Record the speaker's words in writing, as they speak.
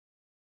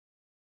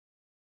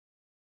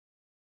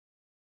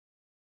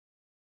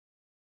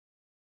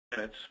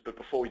minutes, but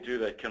before we do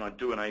that, can I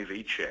do an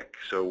AV check?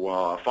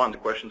 So find the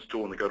questions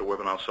tool in the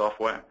GoToWebinar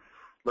software.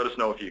 Let us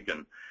know if you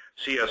can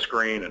see our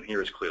screen and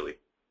hear us clearly.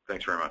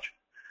 Thanks very much.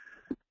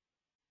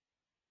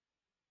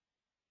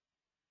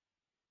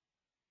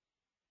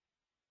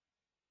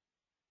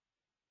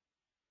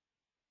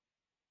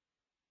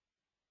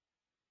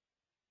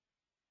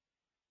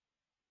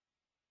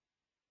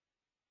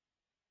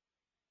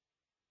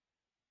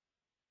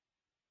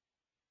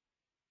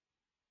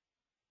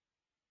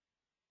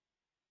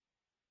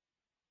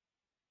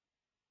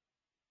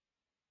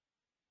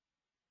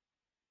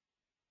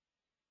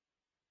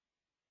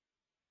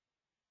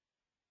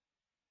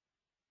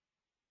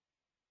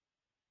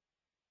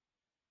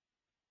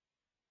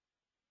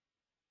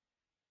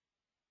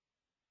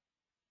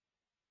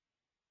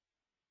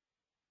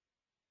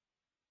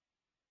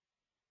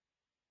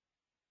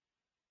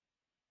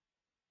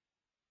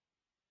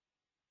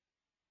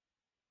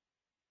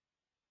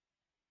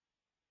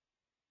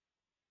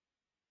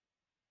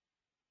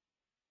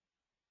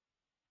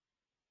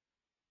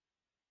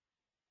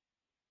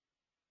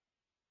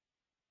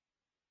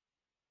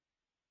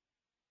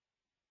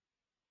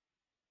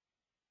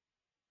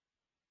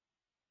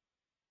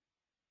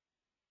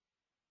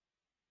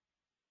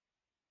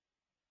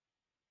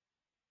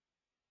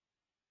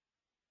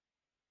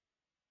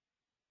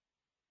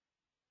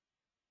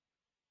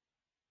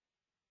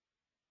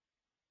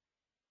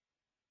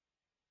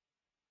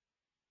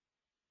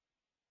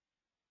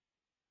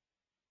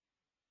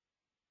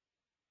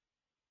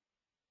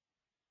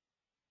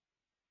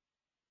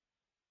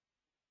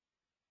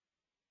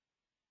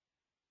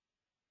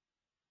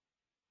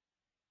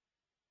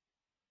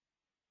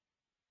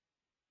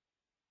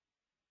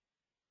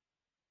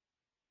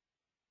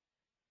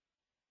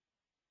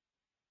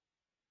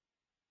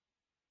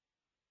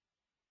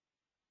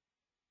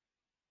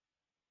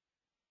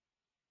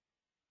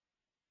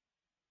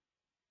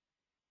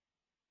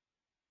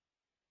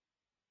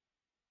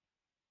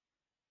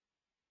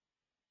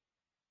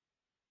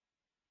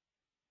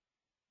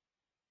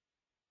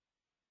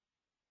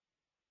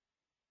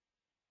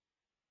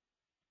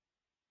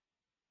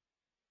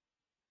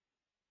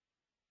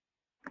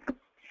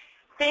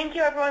 Thank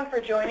you everyone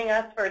for joining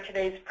us for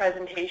today's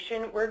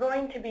presentation. We're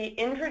going to be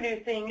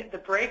introducing the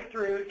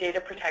Breakthrough Data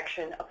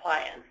Protection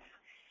Appliance.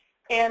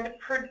 And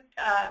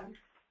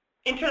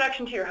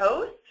introduction to your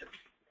host,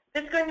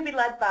 this is going to be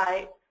led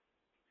by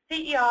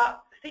CEO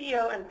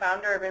and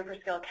founder of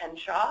Infrascale, Ken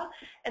Shaw,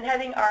 and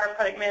heading our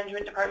product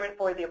management department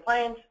for the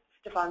appliance,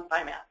 Stefan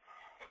Simat.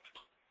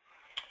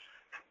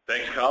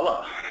 Thanks,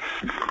 Carla.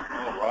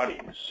 All righty.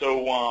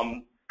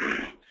 So,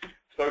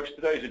 folks,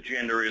 today's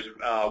agenda is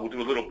we'll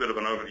do a little bit of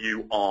an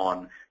overview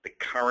on the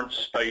current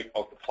state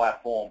of the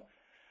platform.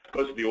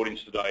 Most of the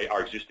audience today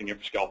are existing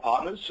Infrascale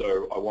partners,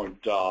 so I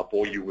won't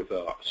bore you with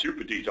a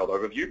super detailed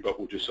overview, but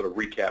we'll just sort of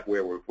recap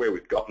where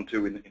we've gotten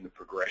to in the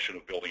progression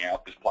of building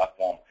out this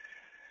platform.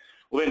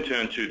 We'll then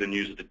turn to the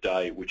news of the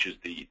day, which is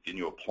the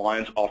new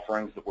appliance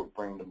offerings that we're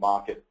bringing to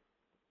market.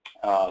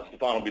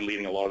 Stefan will be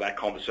leading a lot of that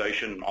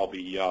conversation. I'll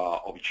be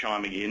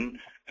chiming in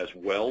as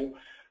well.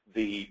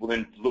 We'll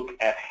then look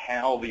at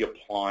how the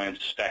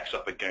appliance stacks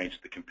up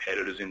against the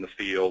competitors in the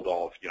field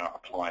of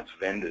appliance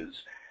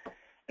vendors.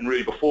 And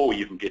really, before we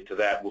even get to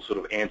that, we'll sort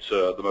of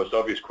answer the most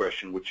obvious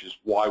question, which is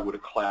why would a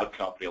cloud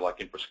company like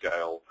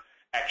Infrascale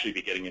actually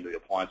be getting into the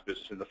appliance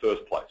business in the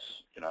first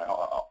place?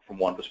 From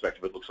one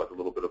perspective, it looks like a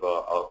little bit of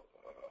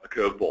a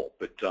curveball,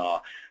 but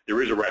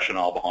there is a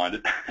rationale behind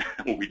it.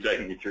 We'll be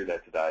taking you through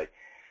that today.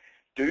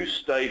 Do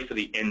stay for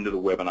the end of the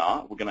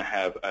webinar. We're going to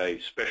have a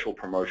special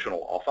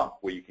promotional offer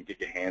where you can get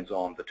your hands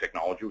on the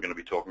technology we're going to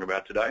be talking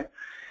about today.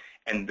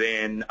 And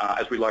then,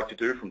 as we like to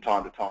do from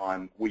time to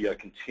time, we are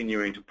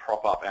continuing to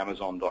prop up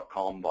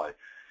Amazon.com by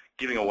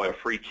giving away a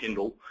free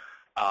Kindle.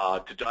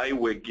 Today,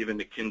 we're giving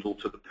the Kindle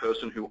to the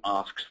person who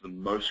asks the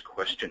most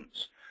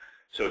questions.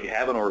 So if you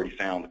haven't already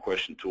found the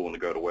question tool in the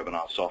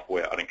GoToWebinar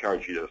software, I'd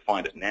encourage you to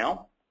find it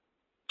now.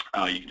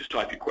 You can just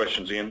type your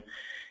questions in.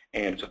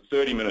 And it's a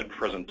 30-minute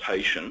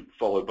presentation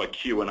followed by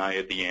Q&A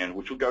at the end,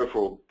 which will go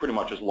for pretty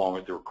much as long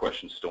as there are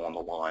questions still on the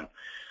line.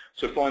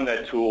 So find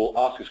that tool,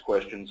 ask us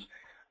questions.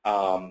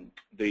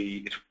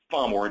 It's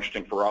far more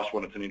interesting for us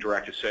when it's an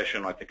interactive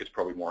session. I think it's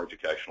probably more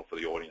educational for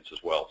the audience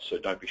as well, so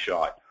don't be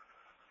shy.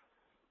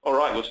 All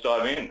right, let's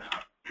dive in.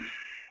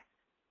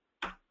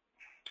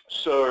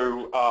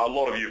 So a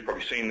lot of you have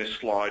probably seen this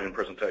slide in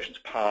presentations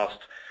past.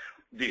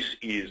 This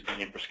is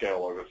the Infrascale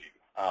overview.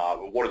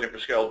 What does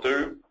Infrascale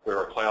do?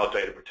 We're a cloud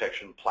data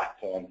protection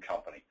platform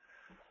company.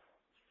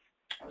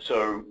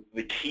 So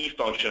the key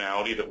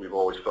functionality that we've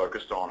always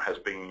focused on has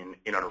been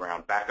in and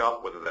around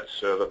backup, whether that's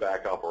server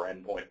backup or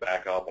endpoint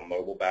backup or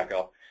mobile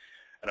backup.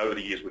 And over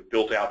the years, we've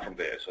built out from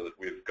there so that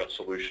we've got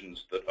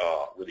solutions that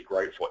are really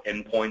great for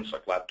endpoints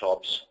like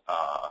laptops.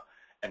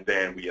 And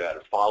then we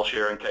added file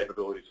sharing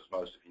capabilities, as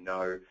most of you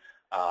know,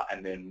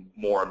 and then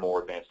more and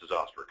more advanced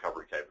disaster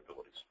recovery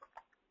capabilities.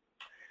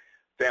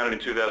 Founded in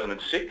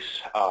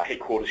 2006,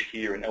 headquarters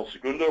here in El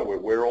Segundo, where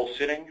we're all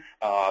sitting.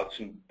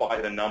 Some by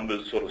the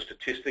numbers sort of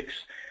statistics.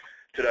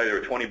 Today there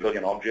are 20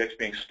 billion objects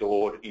being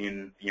stored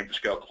in the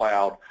Infrascale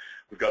cloud.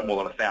 We've got more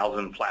than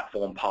 1,000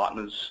 platform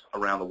partners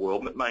around the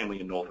world, mainly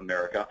in North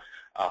America.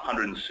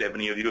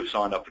 170 of you have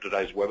signed up for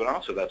today's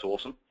webinar, so that's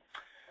awesome.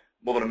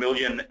 More than 1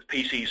 million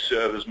PCs,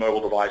 servers,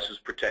 mobile devices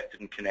protected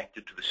and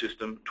connected to the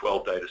system,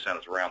 12 data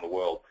centers around the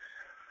world.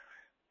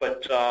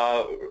 But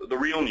the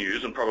real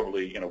news, and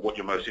probably what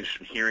you're most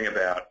interested in hearing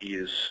about,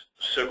 is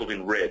circled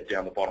in red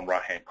down the bottom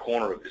right-hand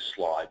corner of this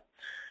slide.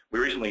 We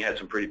recently had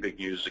some pretty big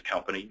news as a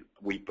company.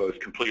 We both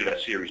completed our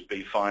Series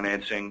B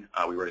financing.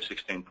 We raised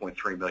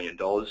 $16.3 million,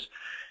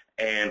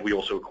 and we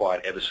also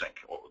acquired Eversync,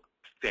 a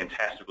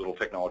fantastic little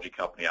technology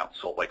company out in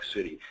Salt Lake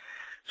City.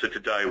 So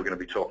today we're going to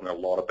be talking a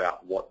lot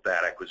about what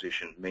that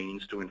acquisition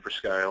means to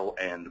Infrascale,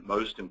 and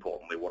most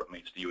importantly, what it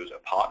means to you as our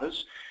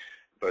partners,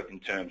 both in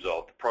terms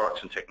of the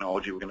products and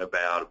technology we're going to be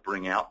able to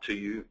bring out to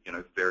you,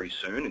 very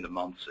soon in the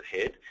months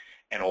ahead,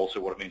 and also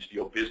what it means to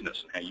your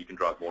business and how you can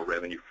drive more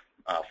revenue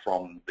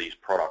from these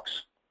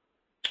products.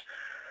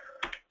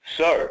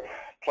 So,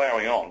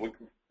 plowing on,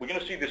 we're going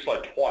to see this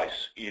slide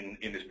twice in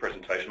this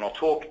presentation. I'll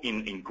talk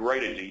in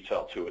greater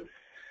detail to it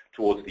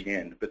towards the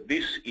end, but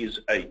this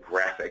is a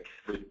graphic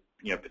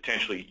that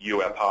potentially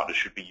you, our partners,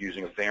 should be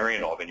using a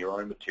variant of in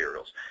your own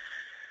materials.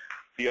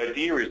 The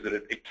idea is that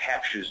it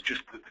captures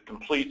just the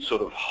complete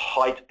sort of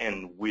height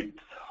and width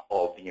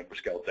of the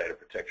Infrascale data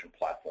protection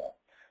platform.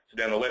 So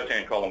down the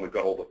left-hand column, we've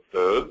got all the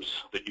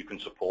verbs that you can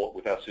support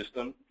with our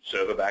system: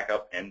 server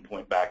backup,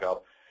 endpoint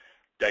backup,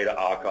 data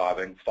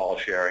archiving, file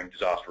sharing,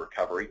 disaster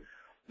recovery.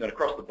 Then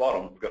across the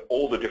bottom, we've got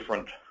all the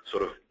different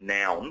sort of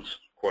nouns,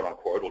 quote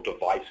unquote, or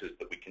devices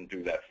that we can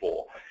do that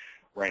for,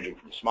 ranging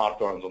from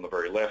smartphones on the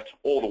very left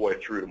all the way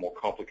through to more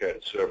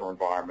complicated server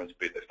environments,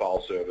 be they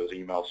file servers,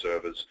 email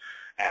servers,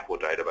 app or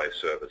database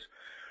servers.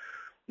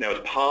 Now, as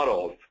part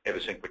of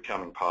Eversync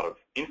becoming part of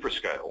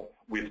Infrascale,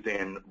 we've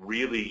then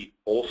really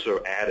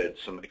also added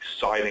some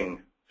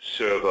exciting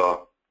server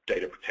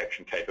data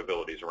protection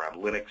capabilities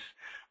around Linux,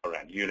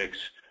 around Unix,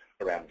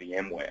 around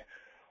VMware.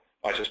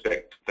 I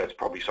suspect that's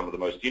probably some of the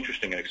most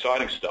interesting and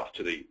exciting stuff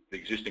to the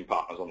existing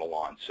partners on the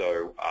line.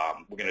 So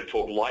we're going to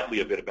talk lightly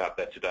a bit about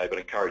that today, but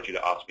encourage you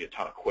to ask me a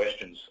ton of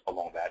questions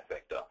along that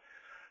vector.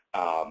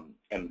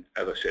 And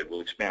as I said,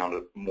 we'll expound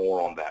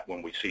more on that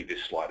when we see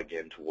this slide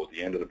again towards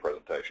the end of the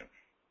presentation.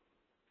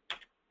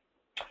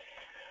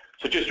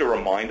 So just a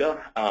reminder,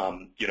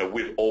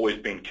 we've always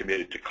been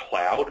committed to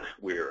cloud.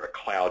 We're a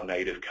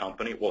cloud-native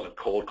company. It wasn't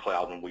called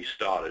cloud when we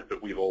started,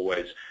 but we've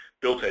always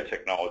built our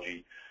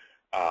technology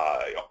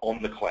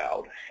on the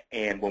cloud.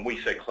 And when we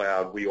say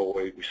cloud, we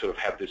sort of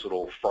have this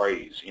little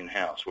phrase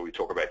in-house where we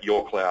talk about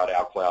your cloud,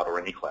 our cloud, or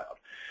any cloud.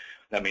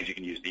 That means you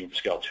can use the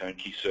Infrascale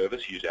turnkey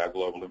service, use our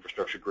global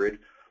infrastructure grid,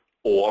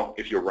 or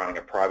if you're running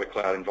a private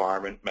cloud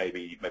environment,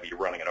 maybe you're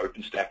running an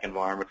OpenStack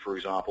environment, for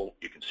example,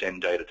 you can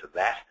send data to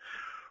that.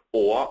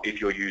 Or if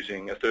you're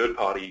using a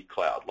third-party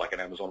cloud, like an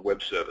Amazon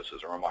Web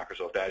Services or a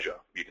Microsoft Azure,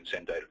 you can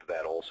send data to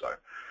that also.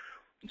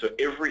 And so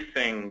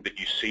everything that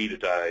you see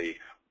today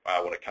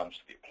when it comes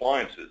to the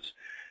appliances,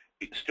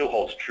 it still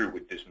holds true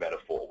with this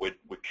metaphor.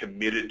 We're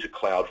committed to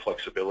cloud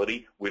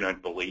flexibility. We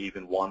don't believe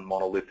in one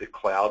monolithic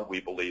cloud. We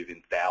believe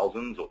in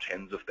thousands or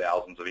tens of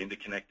thousands of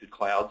interconnected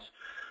clouds.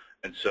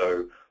 And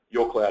so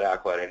your cloud, our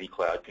cloud, any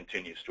cloud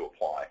continues to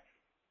apply.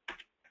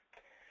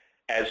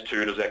 As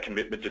too does that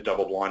commitment to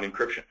double-blind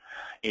encryption.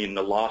 In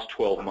the last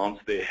 12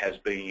 months, there has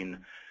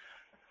been,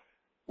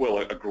 well,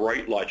 a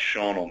great light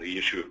shone on the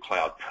issue of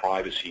cloud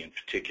privacy in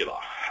particular.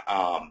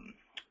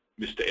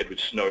 Mr. Edward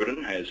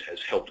Snowden has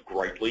helped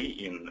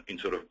greatly in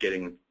sort of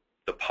getting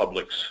the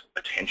public's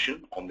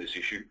attention on this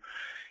issue.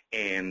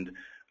 And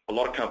a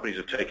lot of companies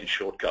have taken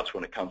shortcuts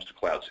when it comes to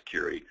cloud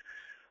security.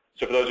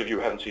 So for those of you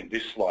who haven't seen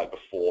this slide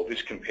before,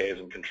 this compares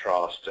and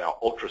contrasts our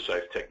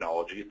ultra-safe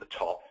technology at the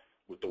top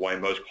with the way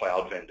most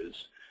cloud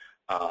vendors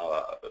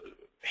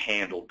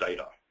handle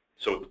data.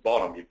 So at the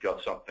bottom, you've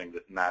got something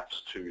that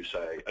maps to,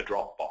 say, a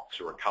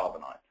Dropbox or a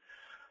Carbonite.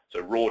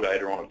 So raw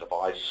data on a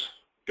device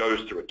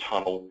goes through a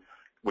tunnel,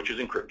 which is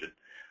encrypted,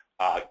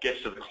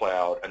 gets to the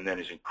cloud, and then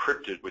is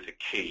encrypted with a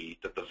key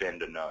that the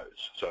vendor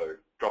knows. So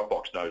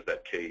Dropbox knows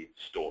that key,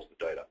 stores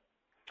the data.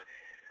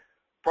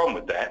 Problem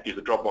with that is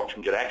that Dropbox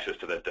can get access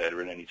to that data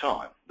at any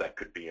time. That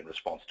could be in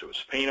response to a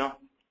subpoena,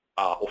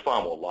 or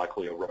far more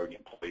likely a rogue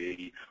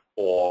employee,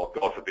 or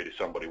God forbid if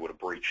somebody were to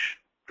breach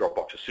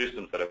Dropbox's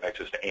systems that have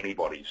access to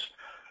anybody's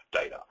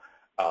data.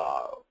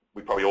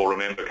 We probably all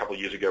remember a couple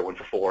of years ago when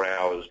for 4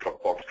 hours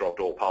Dropbox dropped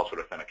all password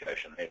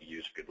authentication. Any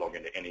user could log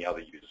into any other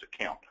user's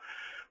account.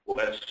 Well,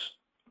 that's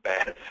a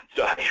bad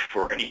day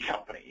for any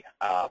company.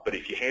 But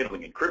if you're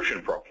handling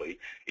encryption properly,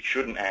 it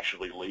shouldn't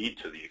actually lead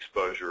to the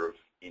exposure of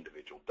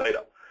individual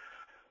data.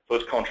 So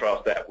let's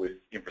contrast that with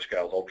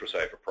Infrascale's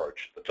ultra-safe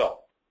approach at the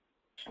top.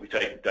 We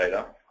take the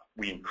data,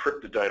 we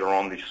encrypt the data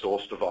on the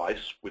source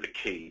device with a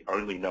key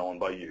only known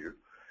by you.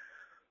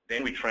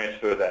 Then we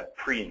transfer that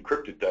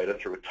pre-encrypted data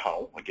through a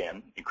tunnel,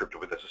 again, encrypted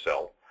with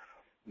SSL.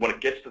 When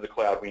it gets to the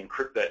cloud, we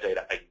encrypt that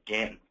data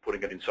again,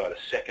 putting it inside a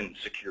second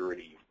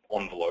security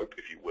envelope,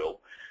 if you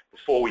will,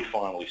 before we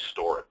finally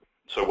store it.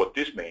 So what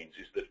this means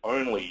is that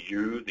only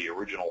you, the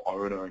original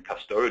owner and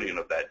custodian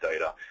of that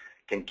data,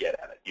 can get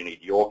at it. You need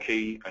your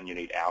key and you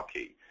need our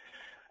key.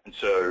 And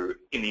so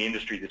in the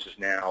industry, this is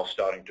now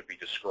starting to be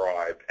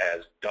described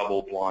as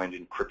double-blind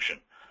encryption,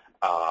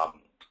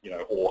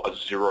 or a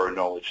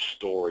zero-knowledge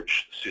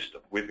storage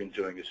system. We've been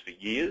doing this for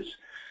years,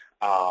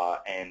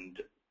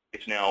 and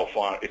it's now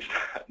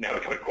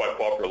becoming quite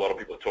popular. A lot of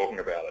people are talking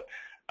about it,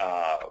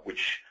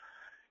 which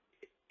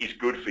is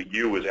good for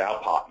you as our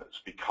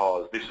partners,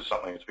 because this is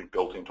something that's been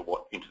built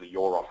into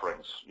your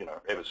offerings,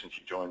 ever since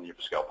you joined the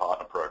Infrascale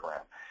Partner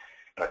Program.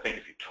 And I think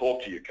if you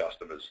talk to your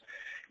customers,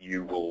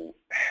 you'll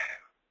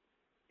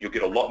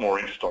get a lot more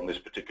interest on this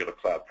particular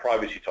cloud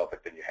privacy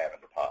topic than you have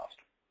in the past.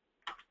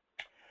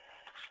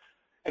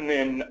 And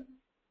then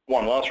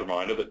one last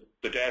reminder that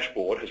the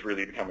dashboard has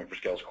really become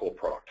Infrascale's core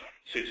product.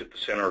 It sits at the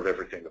center of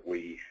everything that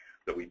we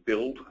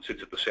build,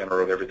 sits at the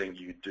center of everything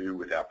you do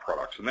with our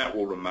products, and that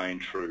will remain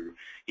true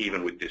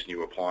even with this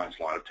new appliance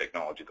line of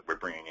technology that we're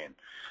bringing in.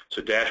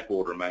 So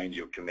dashboard remains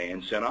your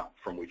command center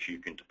from which you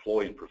can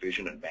deploy and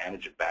provision and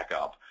manage and back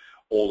up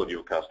all of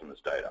your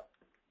customers' data.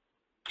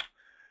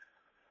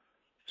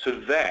 So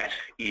that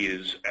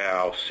is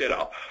our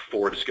setup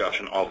for a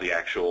discussion of the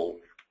actual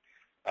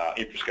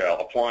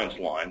Infrascale appliance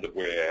line that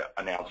we're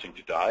announcing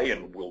today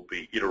and will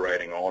be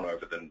iterating on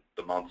over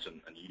the months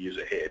and years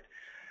ahead.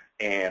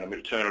 And I'm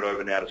going to turn it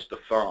over now to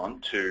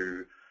Stefan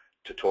to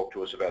talk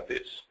to us about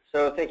this.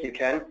 So thank you,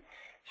 Ken.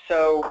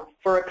 So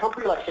for a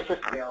company like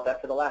Infrascale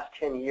that for the last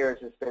 10 years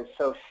has been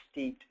so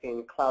steeped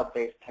in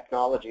cloud-based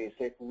technologies,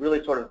 it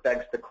really sort of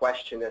begs the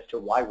question as to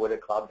why would a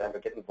cloud vendor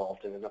get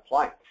involved in an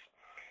appliance?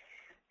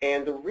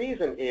 And the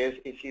reason is,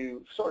 if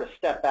you sort of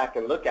step back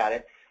and look at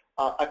it,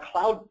 a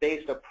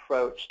cloud-based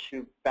approach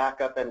to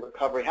backup and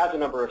recovery has a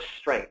number of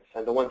strengths,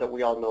 and the ones that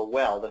we all know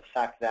well, the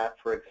fact that,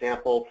 for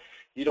example,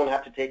 you don't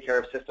have to take care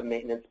of system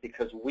maintenance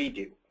because we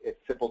do. It's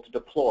simple to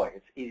deploy.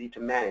 It's easy to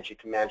manage. You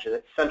can manage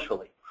it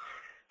centrally.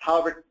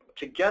 However,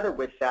 together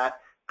with that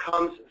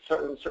comes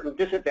certain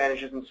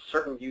disadvantages in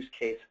certain use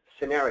case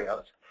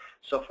scenarios.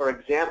 So, for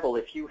example,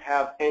 if you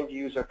have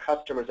end-user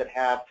customers that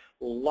have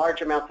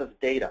large amounts of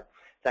data,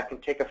 that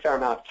can take a fair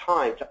amount of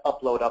time to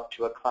upload up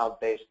to a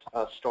cloud-based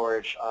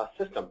storage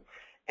system.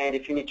 And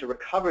if you need to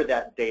recover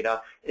that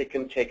data, it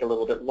can take a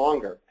little bit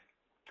longer.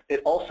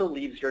 It also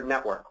leaves your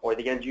network, or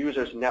the end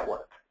user's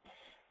network.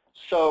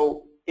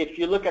 So if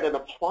you look at an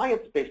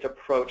appliance-based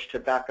approach to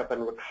backup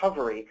and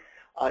recovery,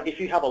 if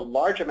you have a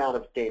large amount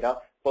of data,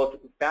 both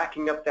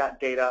backing up that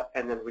data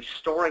and then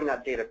restoring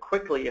that data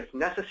quickly if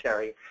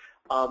necessary,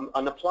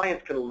 an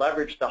appliance can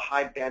leverage the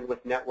high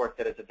bandwidth network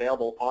that is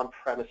available on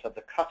premise of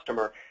the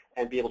customer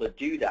and be able to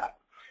do that.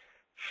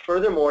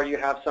 Furthermore, you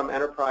have some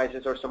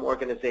enterprises or some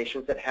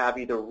organizations that have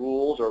either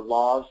rules or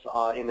laws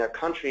in their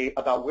country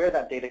about where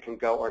that data can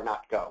go or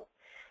not go.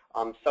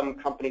 Some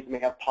companies may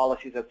have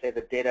policies that say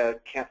the data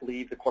can't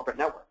leave the corporate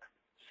network.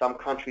 Some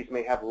countries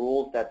may have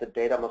rules that the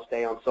data must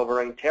stay on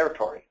sovereign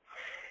territory.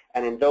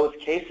 And in those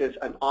cases,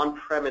 an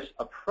on-premise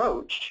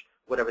approach,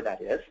 whatever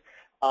that is,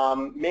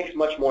 makes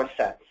much more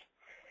sense.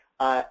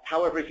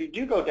 However, if you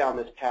do go down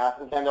this path,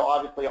 then there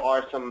obviously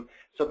are some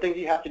things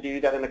you have to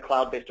do that in a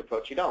cloud-based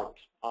approach you don't.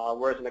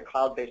 Whereas in a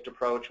cloud-based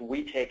approach,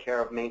 we take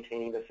care of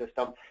maintaining the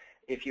system.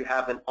 If you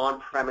have an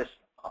on-premise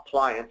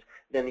appliance,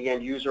 then the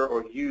end user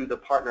or you, the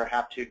partner,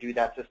 have to do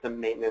that system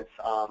maintenance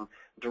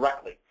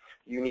directly.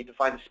 You need to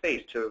find a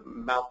space to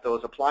mount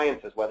those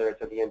appliances, whether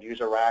it's in the end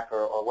user rack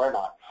or where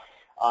not.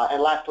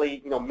 And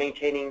lastly,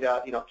 maintaining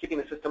the, keeping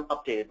the system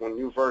updated when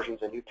new versions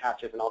and new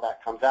patches and all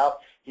that comes out,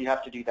 you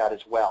have to do that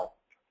as well.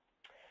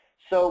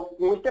 So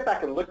when we step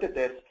back and look at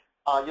this,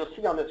 you'll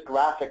see on this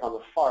graphic on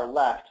the far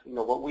left,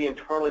 what we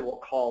internally will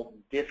call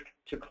disk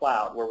to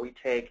cloud, where we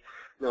take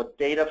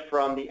data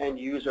from the end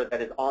user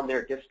that is on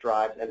their disk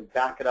drives and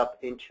back it up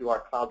into our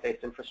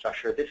cloud-based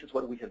infrastructure. This is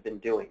what we have been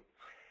doing.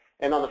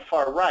 And on the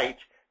far right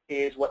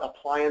is what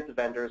appliance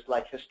vendors,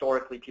 like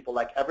historically people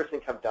like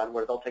Eversync, have done,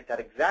 where they'll take that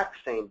exact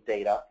same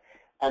data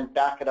and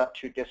back it up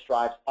to disk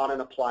drives on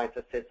an appliance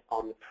that sits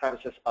on the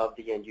premises of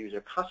the end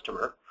user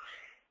customer.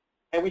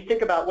 And we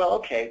think about, well,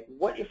 okay,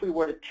 what if we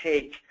were to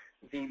take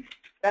the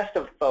best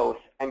of both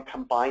and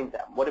combine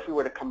them? What if we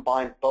were to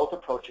combine both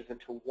approaches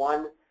into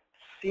one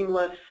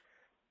seamless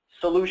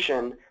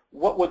solution?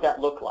 What would that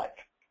look like?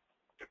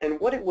 And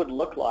what it would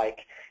look like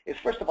is,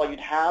 first of all, you'd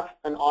have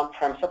an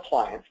on-premise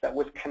appliance that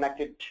was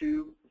connected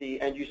to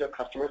the end user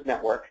customer's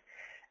network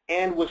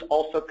and was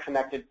also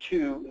connected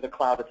to the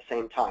cloud at the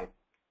same time.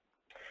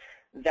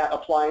 That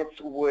appliance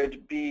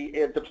would be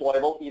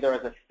deployable either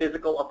as a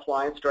physical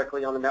appliance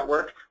directly on the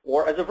network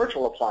or as a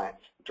virtual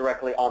appliance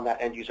directly on that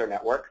end user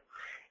network.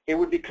 It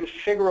would be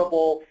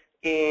configurable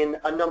in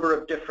a number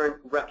of different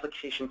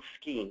replication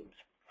schemes.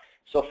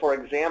 So for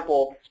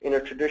example, in a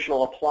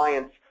traditional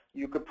appliance,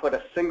 you could put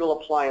a single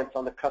appliance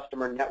on the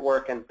customer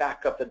network and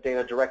back up the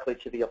data directly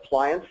to the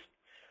appliance.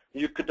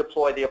 You could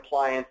deploy the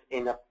appliance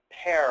in a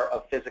pair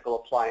of physical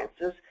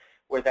appliances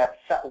where that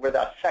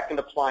second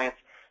appliance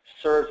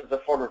serves as a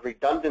form of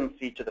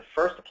redundancy to the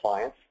first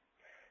appliance.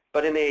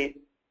 But in a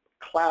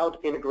cloud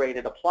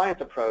integrated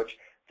appliance approach,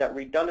 that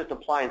redundant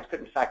appliance could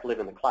in fact live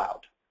in the cloud.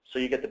 So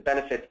you get the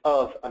benefits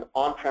of an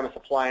on-premise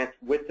appliance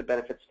with the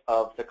benefits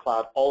of the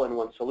cloud all in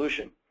one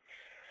solution.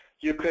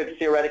 You could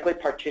theoretically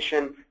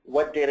partition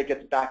what data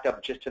gets backed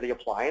up just to the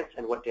appliance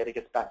and what data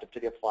gets backed up to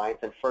the appliance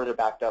and further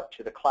backed up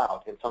to the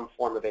cloud in some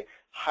form of a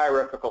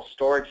hierarchical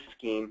storage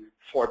scheme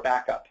for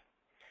backup.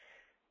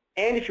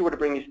 And if you were to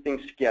bring these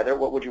things together,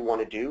 what would you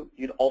want to do?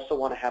 You'd also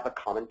want to have a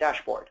common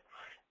dashboard.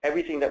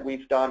 Everything that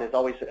we've done is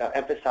always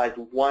emphasized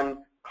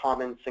one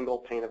common single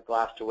pane of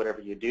glass to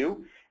whatever you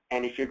do.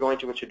 And if you're going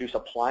to introduce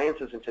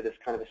appliances into this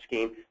kind of a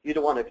scheme, you'd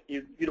want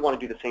to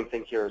do the same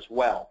thing here as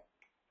well.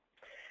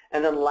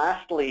 And then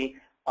lastly,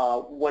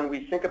 when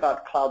we think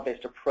about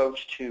cloud-based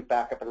approach to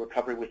backup and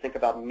recovery, we think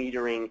about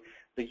metering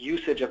the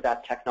usage of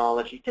that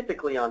technology,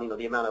 typically on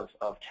the amount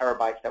of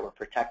terabytes that we're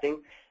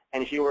protecting.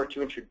 And if you were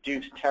to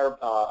introduce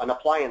an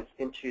appliance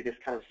into this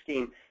kind of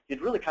scheme,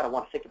 you'd really kind of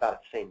want to think about it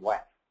the same way.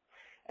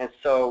 And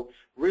so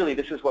really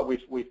this is what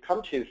we've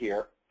come to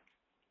here.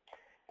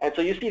 And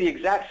so you see the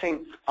exact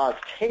same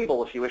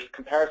table, if you wish,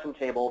 comparison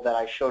table that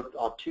I showed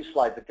on 2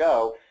 slides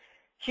ago,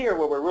 here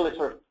where we're really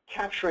sort of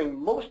capturing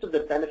most of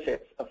the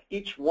benefits of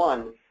each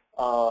one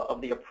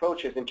of the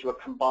approaches into a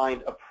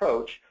combined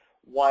approach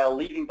while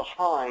leaving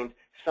behind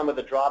some of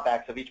the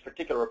drawbacks of each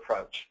particular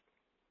approach.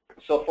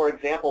 So for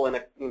example,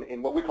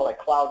 in what we call a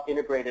cloud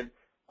integrated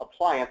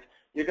appliance,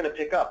 you're going to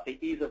pick up the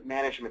ease of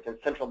management and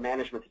central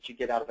management that you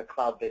get out of a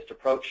cloud-based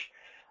approach,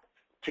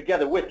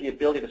 together with the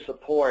ability to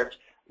support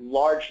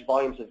large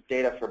volumes of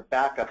data for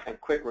backup and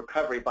quick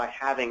recovery by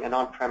having an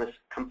on-premise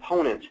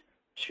component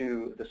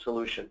to the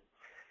solution.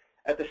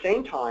 At the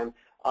same time,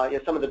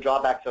 some of the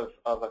drawbacks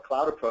of a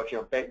cloud approach,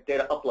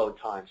 data upload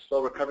times,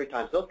 slow recovery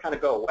times, those kind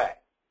of go away.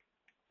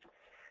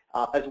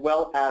 As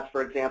well as,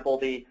 for example,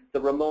 the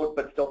remote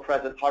but still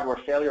present hardware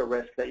failure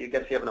risk that you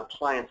get if you have an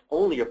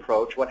appliance-only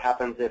approach. What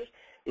happens if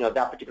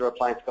that particular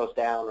appliance goes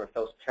down, or if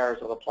those pairs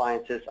of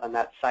appliances on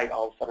that site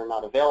all of a sudden are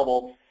not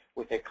available?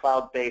 With a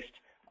cloud-based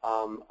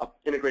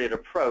integrated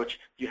approach,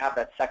 you have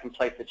that second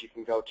place that you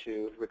can go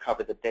to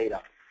recover the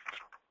data.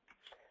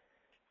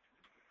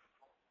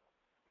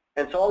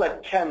 And so I'll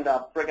let Ken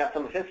bring out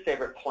some of his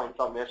favorite points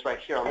on this right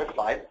here on this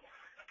slide.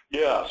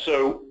 Yeah,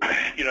 so,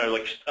 we've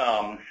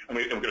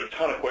got a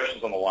ton of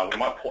questions on the line. We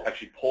might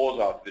actually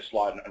pause after this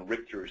slide and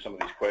rip through some of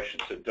these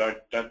questions, so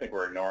don't think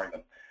we're ignoring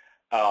them.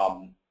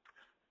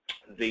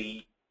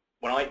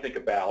 When I think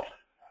about,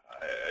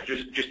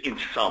 just in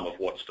sum of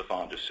what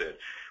Stefan just said,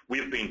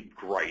 we've been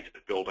great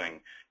at building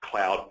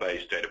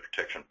cloud-based data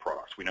protection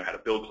products. We know how to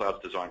build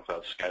clouds, design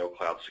clouds, scale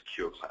clouds,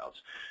 secure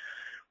clouds.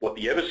 What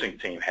the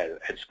Eversync team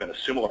had spent a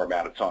similar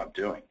amount of time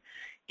doing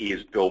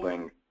is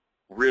building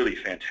really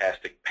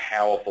fantastic,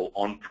 powerful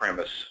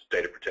on-premise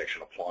data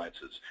protection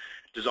appliances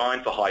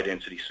designed for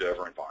high-density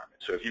server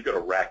environments. So if you've got a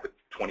rack with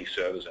 20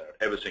 servers in it,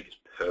 Eversync is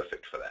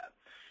perfect for that.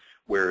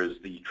 Whereas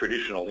the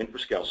traditional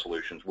Infrascale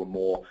solutions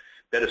were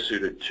better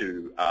suited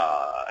to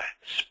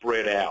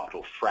spread out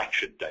or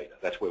fractured data.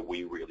 That's where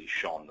we really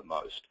shone the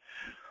most.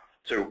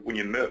 So when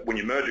you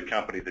merge a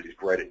company that is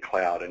great at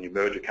cloud and you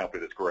merge a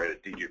company that's great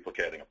at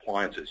deduplicating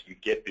appliances, you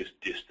get this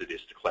disk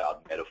to cloud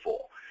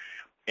metaphor.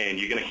 And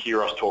you're going to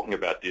hear us talking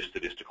about disk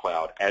to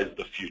cloud as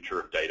the future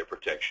of data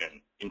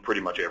protection in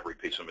pretty much every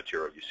piece of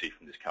material you see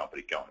from this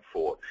company going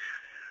forward.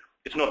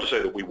 It's not to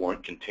say that we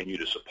won't continue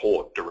to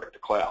support direct to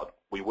cloud.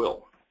 We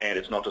will. And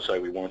it's not to say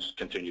we won't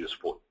continue to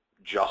support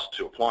just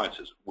to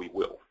appliances. We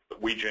will.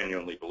 But we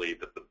genuinely believe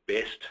that the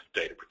best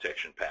data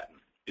protection pattern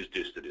is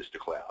disk to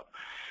cloud.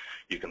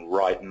 You can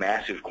write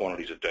massive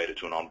quantities of data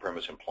to an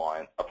on-premise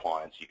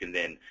appliance. You can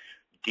then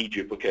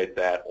deduplicate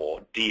that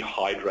or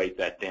dehydrate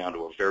that down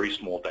to a very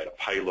small data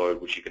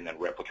payload, which you can then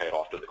replicate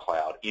off to the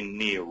cloud in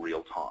near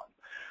real time.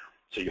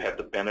 So you have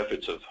the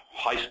benefits of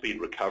high-speed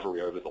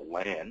recovery over the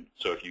LAN.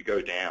 So if you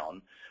go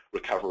down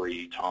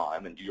recovery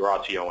time and your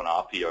RTO and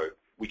RPO,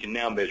 we can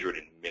now measure it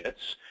in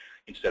minutes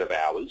instead of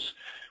hours.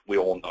 We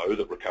all know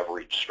that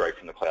recovery straight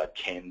from the cloud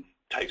can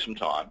take some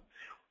time.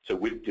 So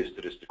with disk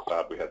to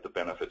cloud, we have the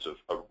benefits of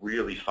a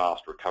really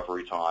fast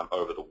recovery time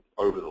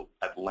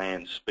at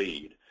LAN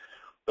speed,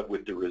 but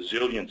with the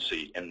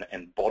resiliency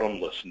and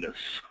bottomlessness,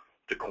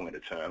 to coin a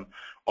term,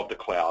 of the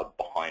cloud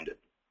behind it.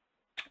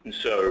 And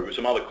so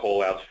some other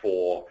call-outs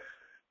for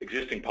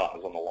existing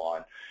partners on the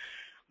line.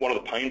 One of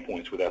the pain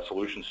points with our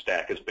solution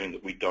stack has been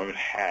that we don't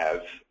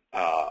have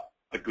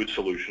a good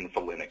solution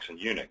for Linux and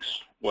Unix.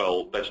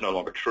 Well, that's no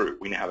longer true.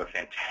 We now have a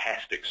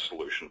fantastic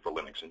solution for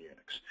Linux and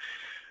Unix.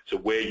 So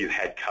where you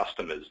had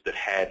customers that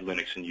had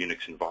Linux and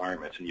Unix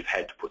environments and you've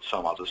had to put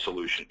some other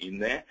solution in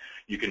there,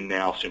 you can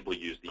now simply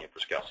use the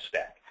Infrascale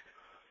stack.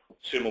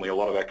 Similarly, a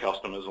lot of our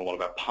customers and a lot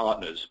of our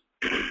partners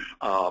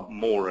are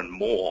more and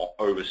more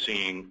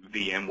overseeing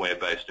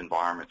VMware-based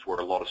environments where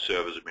a lot of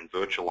servers have been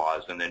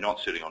virtualized and they're not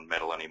sitting on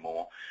Metal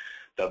anymore.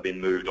 They've been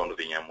moved onto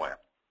VMware.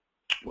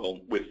 Well,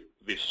 with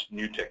this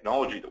new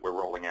technology that we're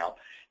rolling out,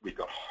 we've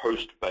got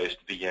host-based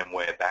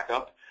VMware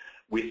backup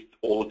with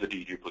all of the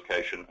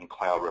deduplication and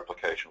cloud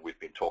replication we've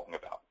been talking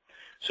about.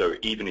 So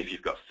even if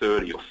you've got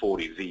 30 or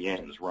 40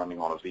 VMs running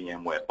on a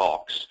VMware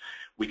box,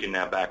 we can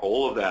now back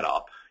all of that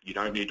up. You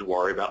don't need to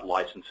worry about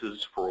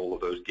licenses for all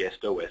of those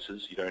guest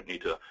OSs. You don't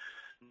need to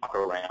muck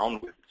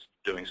around with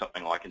doing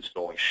something like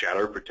installing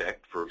Shadow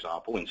Protect, for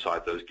example,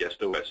 inside those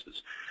guest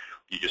OSs.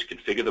 You just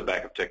configure the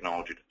backup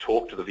technology to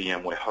talk to the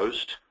VMware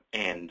host,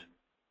 and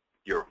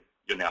you're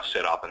now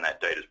set up and that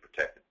data is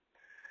protected.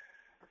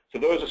 So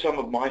those are some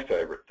of my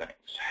favorite things.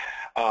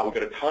 We've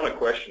got a ton of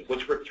questions.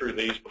 Let's rip through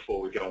these before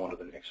we go on to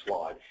the next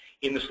slide.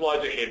 In the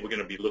slides ahead, we're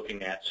going to be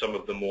looking at some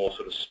of the more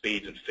sort of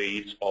speeds and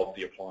feeds of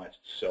the appliance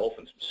itself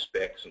and some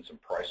specs and some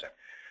pricing.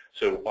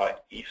 So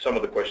if some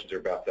of the questions are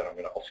about that,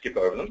 I'll skip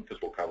over them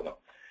because we'll cover them.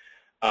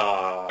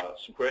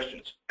 Some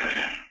questions.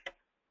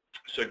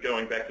 So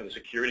going back to the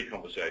security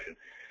conversation,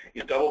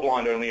 is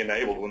double-blind only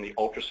enabled when the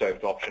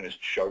ultra-safe option is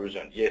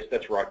chosen? Yes,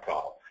 that's right,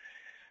 Carl.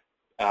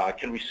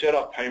 Can we set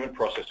up payment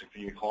processing for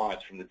new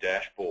clients from the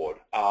dashboard?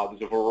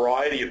 There's a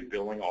variety of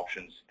billing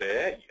options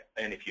there,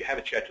 and if you have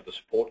a chat to the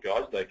support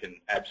guys, they can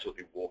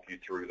absolutely walk you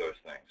through those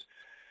things.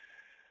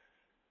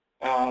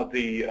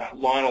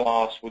 Lionel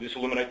asks, will this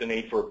eliminate the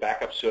need for a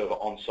backup server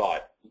on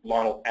site?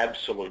 Lionel,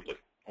 absolutely.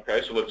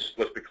 Okay, so let's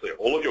be clear.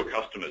 All of your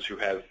customers who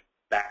have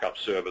backup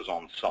servers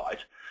on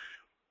site,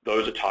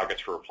 those are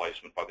targets for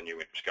replacement by the new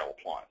Infrascale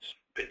appliance,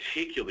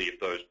 particularly if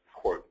those,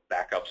 quote,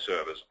 backup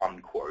servers,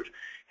 unquote,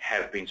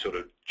 have been sort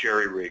of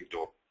jerry-rigged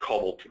or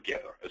cobbled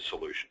together as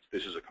solutions.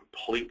 This is a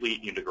completely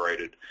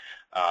integrated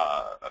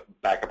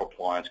backup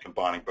appliance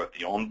combining both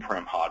the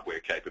on-prem hardware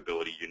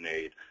capability you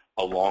need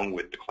along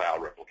with the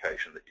cloud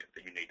replication that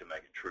you need to make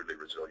it truly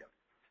resilient.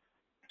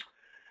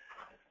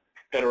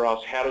 Peter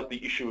asks, how does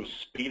the issue of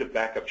speed of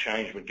backup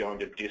change when going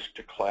to disk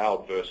to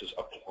cloud versus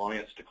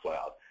appliance to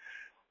cloud?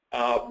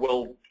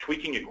 Well,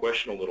 tweaking your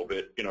question a little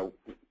bit,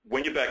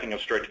 when you're backing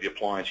up straight to the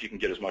appliance, you can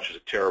get as much as a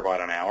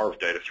terabyte an hour of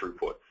data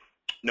throughput.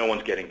 No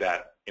one's getting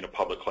that in a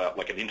public cloud,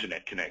 like an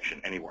internet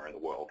connection anywhere in the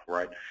world,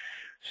 right?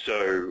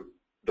 So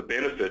the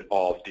benefit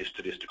of disk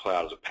to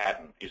cloud as a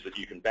pattern is that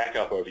you can back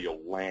up over your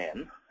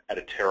LAN at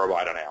a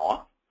terabyte an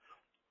hour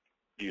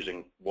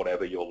using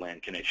whatever your LAN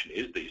connection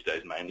is, these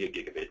days mainly a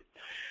gigabit.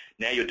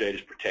 Now your data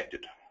is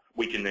protected.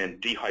 We can then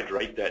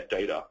dehydrate that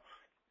data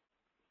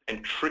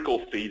and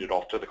trickle feed it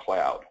off to the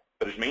cloud,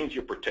 but it means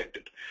you're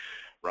protected,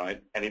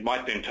 right? And it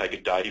might then take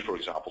a day, for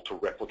example, to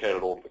replicate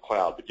it all to the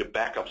cloud, but your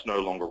backup's no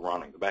longer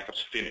running. The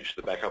backup's finished.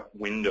 The backup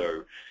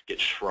window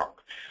gets shrunk.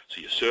 So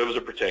your servers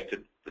are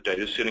protected, the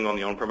data is sitting on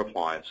the on-prem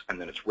appliance,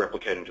 and then it's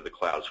replicating to the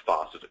cloud as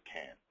fast as it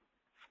can.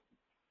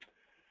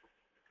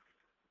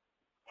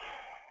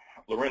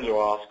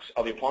 Lorenzo asks,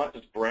 are the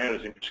appliances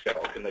branded as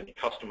Infrascale? Can they be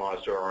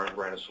customized to our own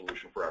branded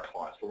solution for our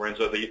clients?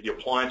 Lorenzo, the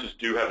appliances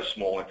do have a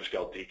small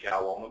Infrascale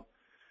decal on them.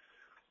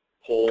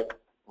 Paul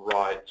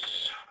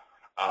writes,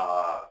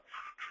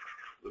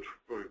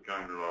 we're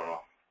going to a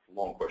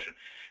long question.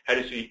 How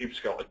do you see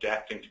Infrascale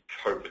adapting to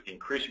cope with the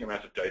increasing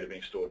amount of data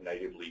being stored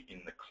natively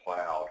in the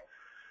cloud?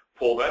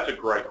 Paul, that's a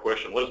great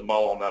question. Let's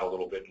mull on that a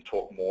little bit and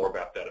talk more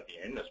about that at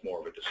the end. That's more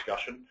of a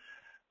discussion.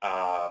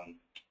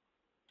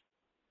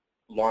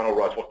 Lionel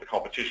writes, what's the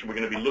competition? We're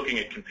going to be looking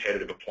at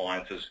competitive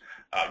appliances,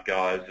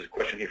 guys. There's a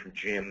question here from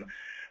Jim.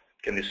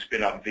 Can this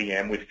spin up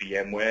VM with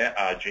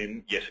VMware?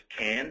 Jim, yes, it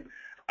can.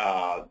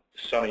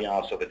 Sunny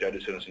asks, are there data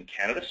centers in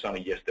Canada?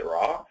 Sunny, yes, there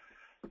are.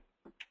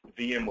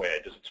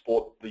 VMware, does it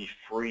support the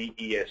free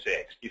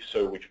ESX? If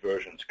so, which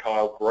versions?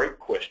 Kyle, great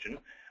question.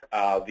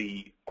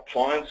 The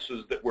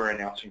appliances that we're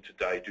announcing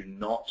today do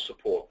not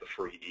support the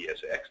free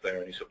ESX. They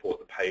only support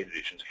the paid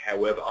editions.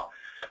 However,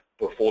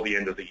 before the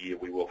end of the year,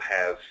 we will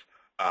have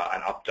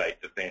an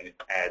update that then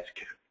adds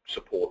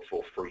support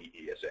for free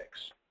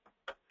ESX.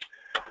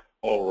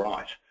 All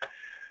right.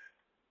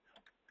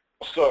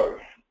 So,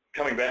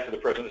 coming back to the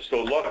present, there's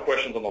still a lot of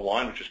questions on the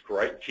line, which is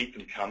great. Keep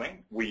them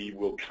coming. We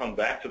will come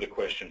back to the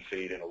question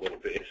feed in a little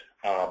bit.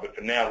 But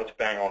for now, let's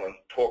bang on and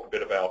talk a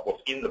bit about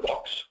what's in the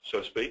box, so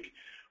to speak.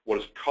 What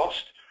does it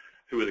cost?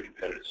 Who are the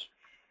competitors?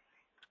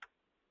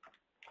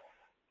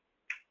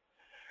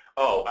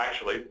 Oh,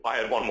 actually, I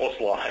had one more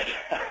slide.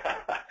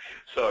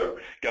 So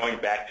going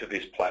back to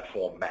this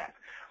platform map,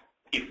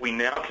 if we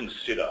now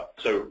consider,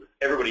 so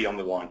everybody on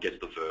the line gets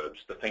the verbs,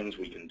 the things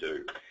we can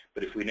do,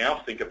 but if we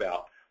now think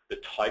about the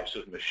types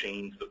of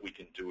machines that we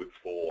can do it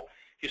for,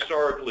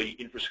 historically,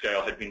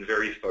 Infrascale had been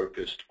very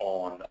focused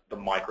on the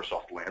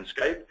Microsoft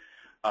landscape,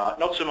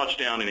 not so much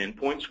down in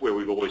endpoints where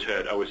we've always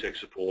had OS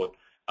X support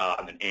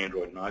and then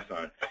Android and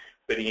iPhone.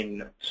 But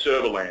in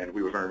server land,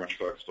 we were very much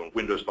focused on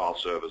Windows file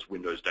servers,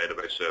 Windows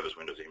database servers,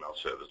 Windows email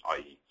servers,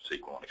 i.e.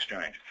 SQL and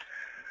Exchange.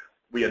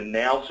 We are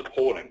now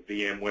supporting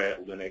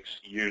VMware, Linux,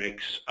 Unix,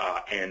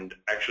 and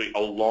actually a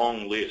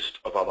long list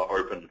of other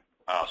open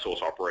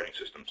source operating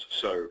systems.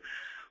 So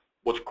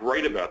what's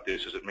great about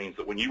this is it means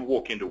that when you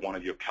walk into one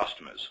of your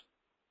customers,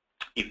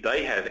 if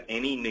they have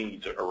any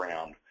needs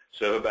around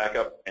server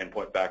backup,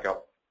 endpoint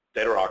backup,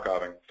 data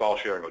archiving, file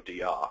sharing, or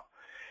DR,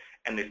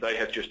 and if they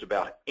have just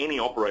about any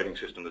operating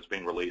system that's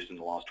been released in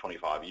the last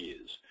 25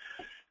 years,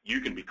 you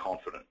can be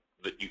confident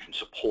that you can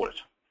support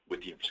it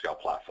with the Infrascale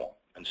platform.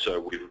 And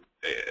so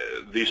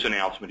this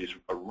announcement is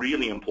a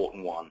really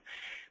important one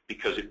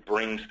because it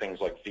brings things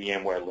like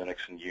VMware, Linux,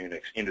 and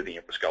Unix into the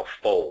Infrascale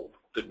fold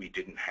that we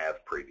didn't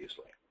have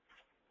previously.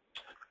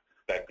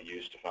 Back to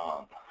you,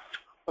 Stefan.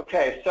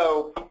 Okay,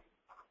 so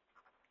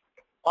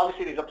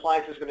obviously these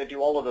appliances are going to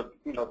do all of the,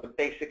 the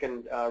basic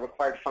and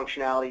required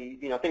functionality,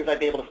 things like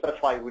be able to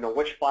specify,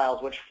 which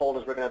files, which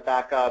folders we're going to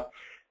back up,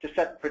 to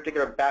set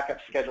particular backup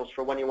schedules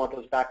for when you want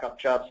those backup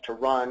jobs to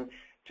run,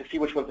 to see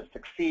which ones have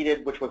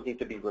succeeded, which ones need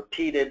to be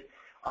repeated,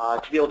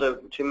 to be able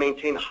to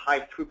maintain high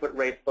throughput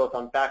rates both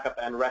on backup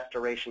and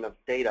restoration of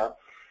data,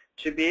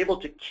 to be able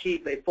to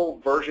keep a full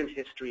version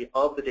history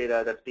of the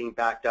data that's being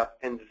backed up,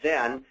 and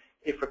then,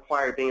 if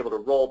required, being able to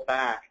roll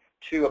back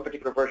to a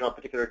particular version on a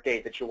particular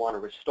date that you want to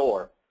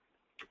restore.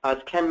 As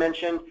Ken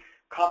mentioned,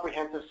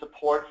 comprehensive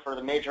support for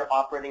the major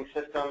operating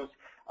systems.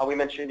 We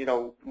mentioned,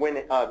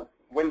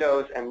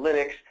 Windows and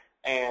Linux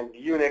and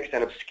Unix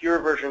and obscure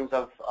versions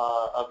of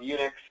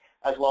Unix,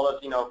 as well as,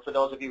 for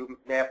those of you who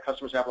may have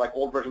customers who have like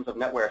old versions of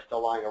NetWare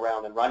still lying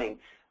around and running,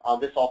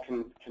 this all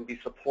can be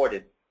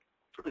supported.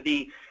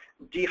 The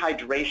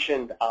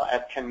dehydration,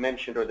 as Ken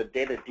mentioned, or the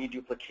data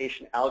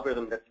deduplication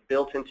algorithm that's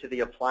built into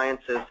the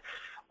appliances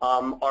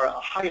are a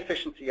high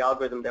efficiency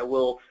algorithm that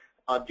will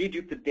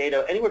dedupe the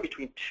data anywhere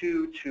between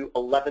 2 to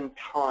 11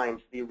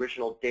 times the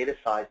original data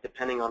size,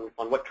 depending on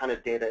what kind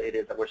of data it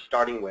is that we're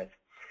starting with.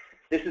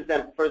 This is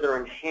then further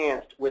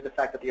enhanced with the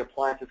fact that the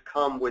appliances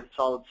come with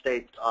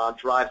solid-state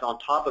drives on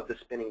top of the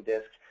spinning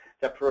disks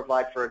that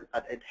provide for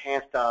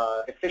enhanced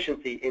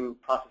efficiency in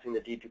processing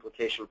the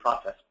deduplication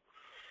process.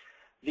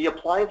 The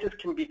appliances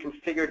can be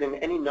configured in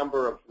any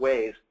number of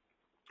ways.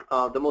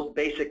 The most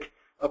basic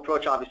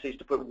approach, obviously, is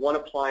to put one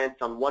appliance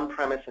on one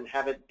premise and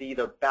have it be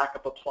the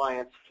backup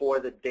appliance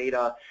for the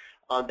data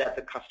that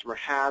the customer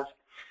has.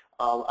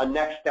 A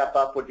next step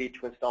up would be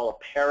to install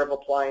a pair of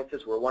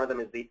appliances where one of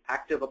them is the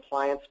active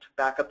appliance to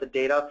back up the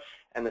data,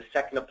 and the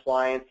second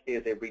appliance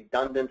is a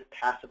redundant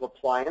passive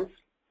appliance.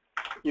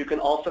 You can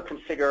also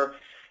configure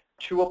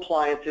two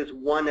appliances,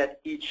 one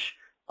at each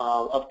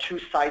of two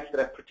sites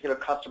that a particular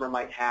customer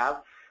might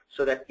have,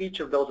 so that each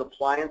of those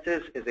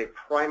appliances is a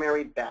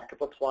primary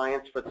backup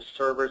appliance for the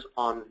servers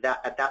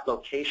at that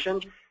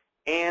location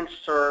and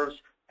serves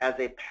as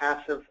a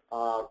passive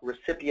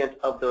recipient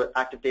of the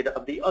active data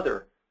of the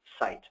other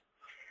site.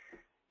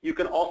 You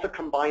can also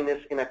combine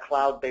this in a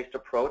cloud-based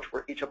approach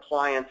where each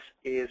appliance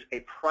is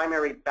a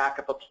primary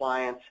backup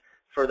appliance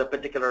for the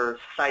particular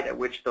site at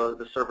which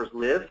the servers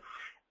live,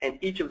 and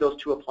each of those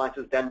two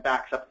appliances then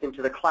backs up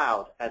into the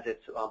cloud as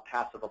its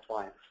passive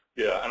appliance.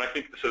 Yeah, and I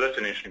think, so that's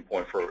an interesting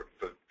point for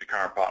the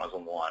current partners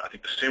on the line. I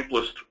think the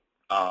simplest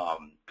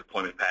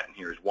deployment pattern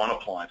here is one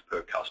appliance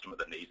per customer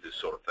that needs this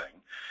sort of thing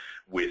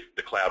with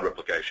the cloud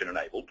replication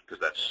enabled, because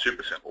that's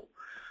super simple.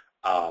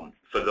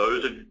 For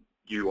those of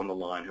you on the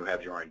line who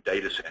have your own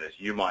data centers,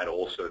 you might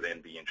also then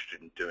be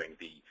interested in doing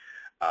the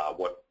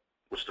what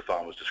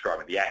Stefan was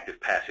describing, the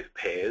active-passive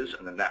pairs,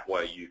 and then that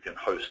way you can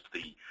host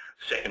the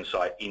second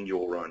site in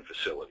your own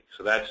facility.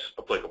 So that's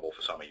applicable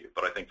for some of you,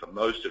 but I think for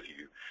most of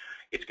you,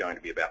 it's going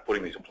to be about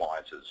putting these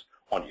appliances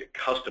onto your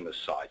customers'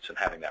 sites and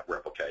having that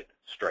replicate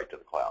straight to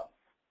the cloud.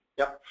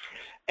 Yep.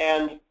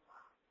 And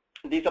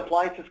these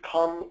appliances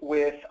come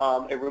with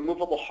a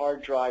removable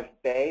hard drive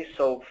bay.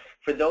 So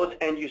for those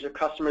end user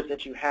customers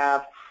that you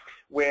have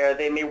where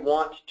they may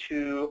want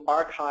to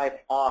archive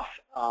off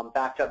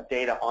backed up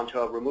data onto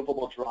a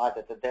removable drive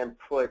that they then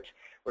put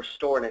or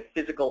store in a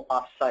physical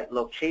off-site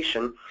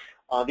location,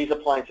 these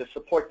appliances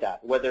support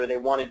that, whether they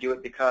want to do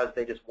it because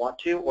they just want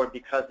to or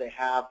because they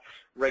have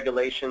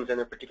regulations in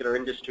a particular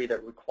industry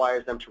that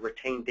requires them to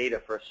retain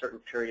data for a certain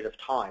period of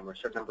time or a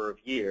certain number of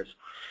years.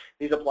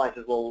 These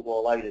appliances will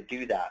allow you to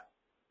do that.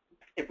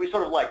 If we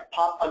sort of like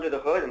pop under the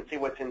hood and see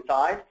what's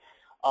inside,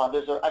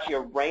 there's actually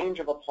a range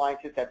of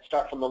appliances that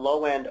start from the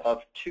low end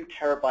of 2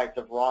 terabytes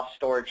of raw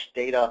storage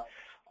data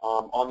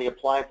on the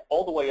appliance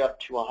all the way up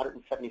to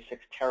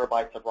 176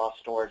 terabytes of raw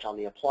storage on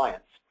the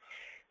appliance.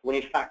 When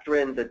you factor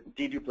in the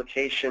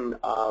deduplication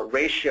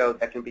ratio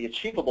that can be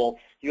achievable,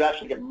 you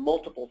actually get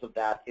multiples of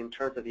that in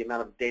terms of the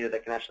amount of data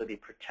that can actually be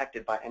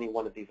protected by any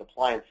one of these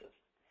appliances.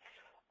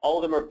 All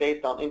of them are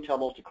based on Intel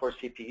multi-core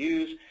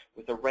CPUs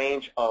with a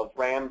range of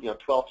RAM,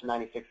 12 to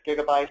 96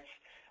 gigabytes,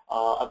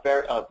 a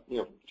very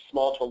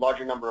small to a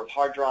larger number of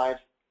hard drives.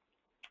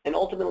 And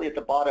ultimately at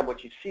the bottom,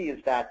 what you see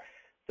is that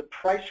the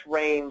price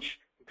range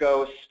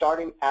goes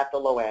starting at the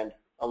low end,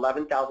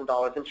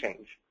 $11,000 and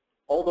change,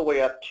 all the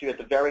way up to, at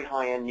the very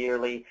high end,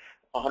 nearly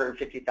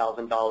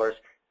 $150,000,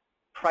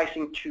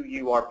 pricing to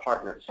you, our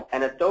partners.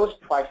 And at those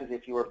prices,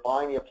 if you were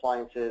buying the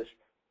appliances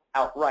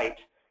outright,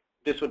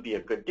 this would be a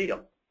good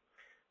deal.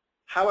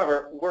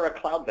 However, we're a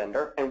cloud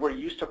vendor, and we're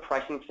used to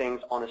pricing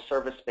things on a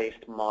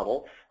service-based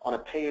model, on a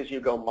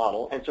pay-as-you-go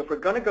model. And so if we're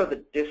going to go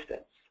the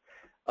distance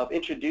of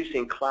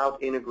introducing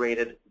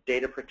cloud-integrated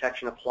data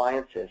protection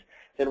appliances,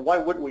 then why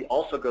wouldn't we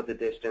also go the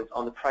distance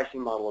on the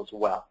pricing model as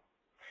well?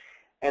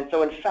 And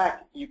so, in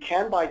fact, you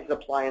can buy these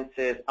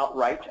appliances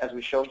outright, as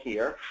we show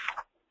here,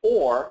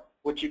 or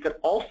what you could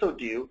also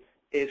do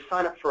is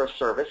sign up for a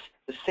service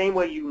the same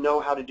way you know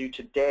how to do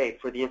today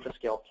for the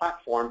Infrascale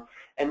platform,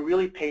 and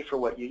really pay for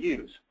what you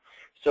use.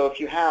 So if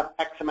you have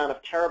X amount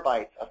of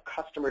terabytes of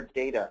customer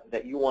data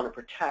that you want to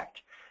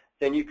protect,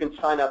 then you can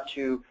sign up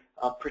to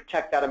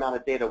protect that amount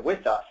of data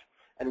with us.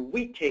 And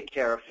we take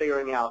care of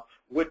figuring out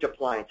which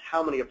appliance,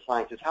 how many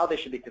appliances, how they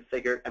should be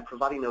configured, and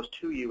providing those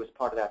to you as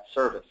part of that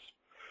service.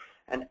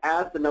 And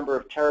as the number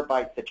of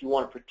terabytes that you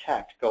want to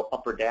protect go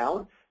up or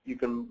down, you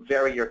can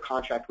vary your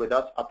contract with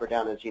us up or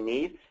down as you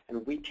need,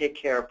 and we take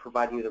care of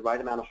providing you the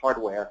right amount of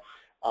hardware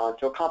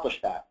to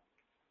accomplish that.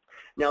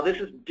 Now, this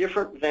is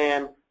different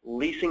than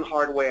leasing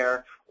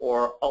hardware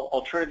or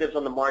alternatives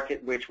on the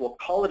market which will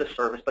call it a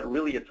service, but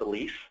really it's a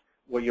lease,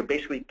 where you're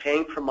basically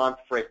paying per month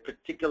for a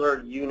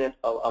particular unit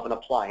of an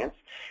appliance.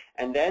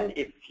 And then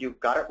if you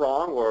got it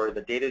wrong or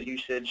the data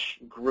usage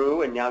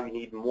grew and now you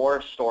need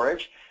more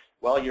storage,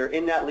 well, you're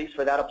in that lease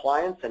for that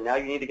appliance, and now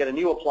you need to get a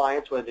new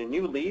appliance with a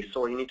new lease,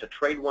 or you need to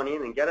trade one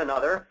in and get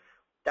another.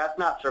 That's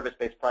not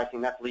service-based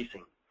pricing, that's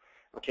leasing.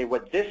 Okay,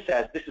 what this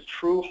says, this is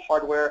true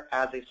hardware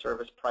as a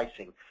service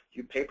pricing.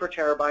 You pay per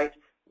terabyte,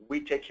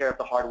 we take care of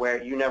the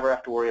hardware. You never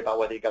have to worry about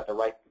whether you got the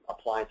right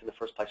appliance in the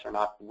first place or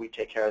not. We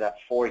take care of that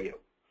for you.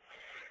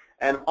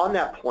 And on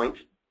that point,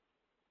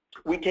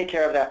 we take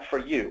care of that for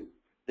you.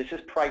 This is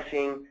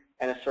pricing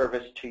and a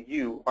service to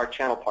you, our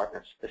channel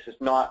partners. This is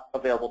not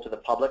available to the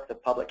public. The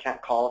public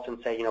can't call us and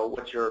say, you know,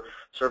 what's your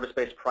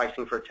service-based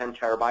pricing for 10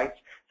 terabytes?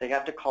 They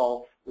have to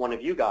call one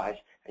of you guys,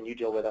 and you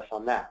deal with us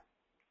on that.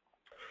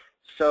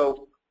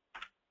 So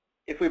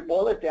if we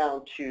boil it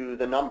down to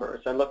the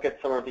numbers and look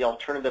at some of the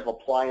alternative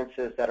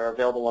appliances that are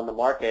available on the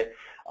market,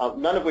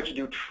 none of which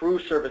do true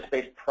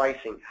service-based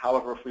pricing.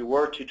 However, if we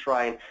were to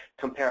try and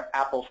compare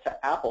apples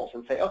to apples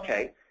and say,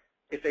 okay,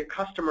 if a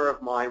customer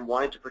of mine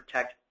wanted to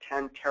protect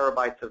 10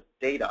 terabytes of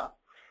data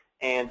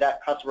and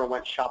that customer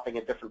went shopping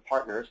at different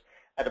partners,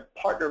 at a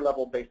partner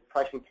level based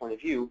pricing point of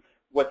view,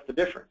 what's the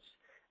difference?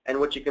 And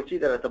what you can see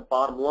that at the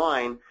bottom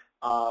line,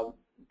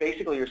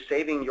 basically you're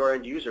saving your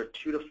end user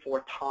 2 to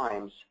 4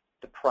 times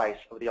the price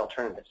of the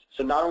alternatives.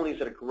 So not only is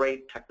it a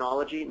great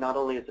technology, not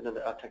only is it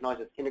a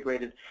technology that's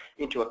integrated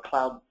into a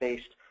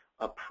cloud-based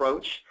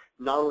approach,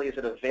 not only is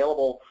it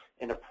available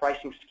in a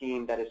pricing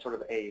scheme that is sort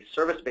of a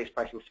service-based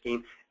pricing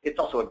scheme, it's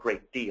also a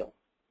great deal.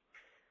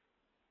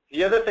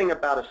 The other thing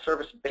about a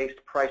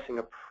service-based pricing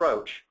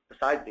approach,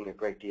 besides being a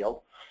great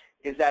deal,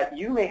 is that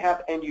you may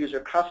have end-user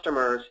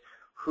customers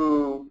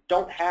who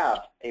don't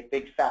have a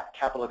big fat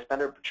capital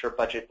expenditure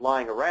budget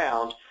lying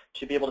around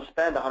to be able to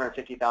spend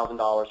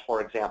 $150,000,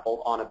 for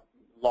example, on a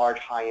large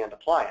high-end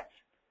appliance.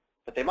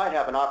 But they might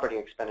have an operating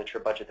expenditure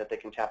budget that they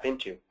can tap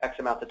into, X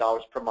amount of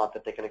dollars per month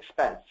that they can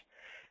expense.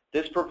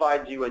 This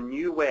provides you a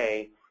new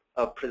way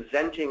of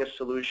presenting a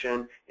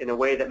solution in a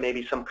way that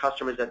maybe some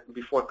customers that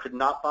before could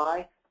not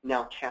buy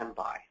now can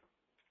buy.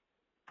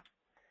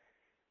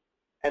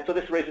 And so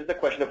this raises the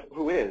question of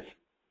who is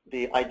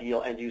the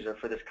ideal end user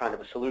for this kind of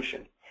a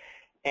solution.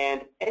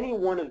 And any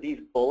one of these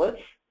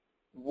bullets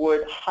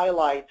would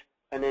highlight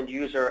an end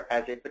user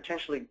as a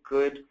potentially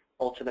good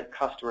ultimate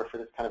customer for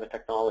this kind of a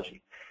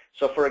technology.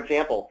 So for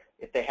example,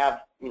 if they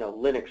have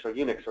Linux or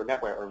Unix or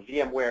NetWare or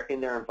VMware in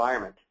their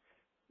environment,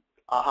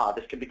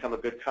 this can become a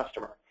good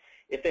customer.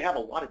 If they have a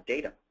lot of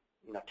data,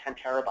 10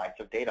 terabytes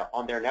of data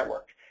on their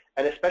network,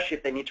 and especially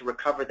if they need to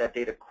recover that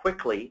data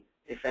quickly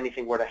if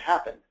anything were to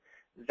happen,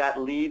 that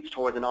leads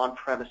towards an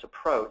on-premise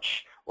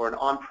approach or an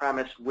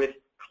on-premise with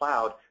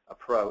cloud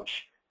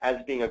approach as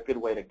being a good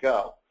way to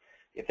go.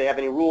 If they have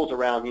any rules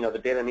around, the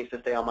data needs to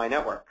stay on my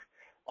network,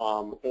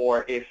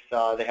 or if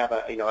they have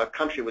a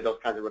country with those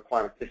kinds of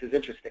requirements, this is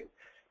interesting.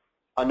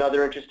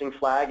 Another interesting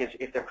flag is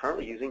if they're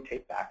currently using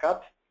tape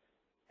backup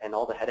and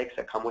all the headaches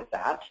that come with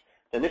that,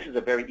 then this is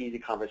a very easy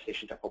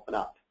conversation to open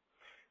up.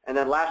 And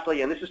then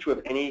lastly, and this is true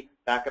of any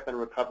backup and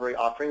recovery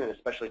offering, and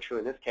especially true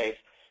in this case,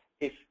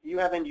 if you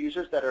have end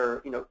users that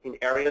are, in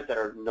areas that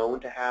are known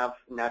to have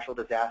natural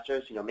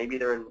disasters, maybe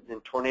they're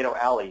in Tornado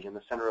Alley in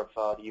the center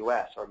of the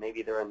U.S., or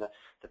maybe they're in the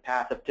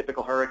path of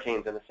typical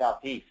hurricanes in the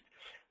southeast,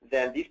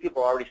 then these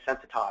people are already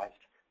sensitized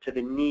to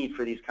the need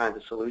for these kinds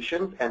of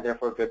solutions, and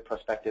therefore good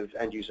prospective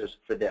end users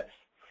for this.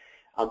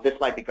 This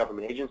might be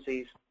government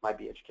agencies, might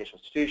be educational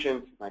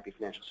institutions, might be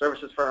financial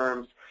services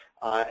firms.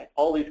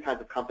 All these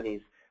kinds of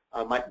companies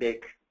might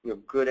make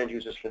good end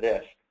users for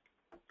this.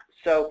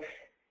 So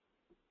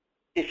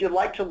if you'd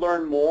like to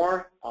learn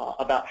more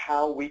about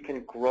how we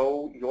can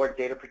grow your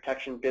data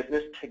protection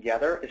business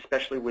together,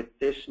 especially with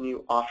this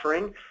new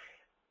offering,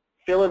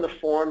 fill in the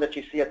form that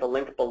you see at the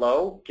link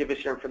below. Give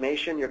us your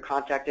information, your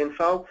contact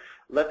info.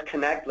 Let's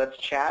connect, let's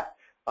chat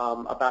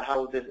about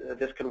how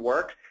this can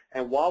work.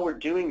 And while we're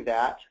doing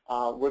that,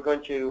 we're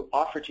going to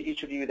offer to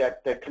each of you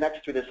that connects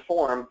through this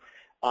form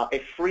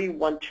a free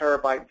 1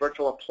 terabyte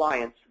virtual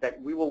appliance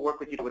that we will work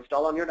with you to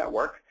install on your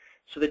network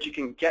so that you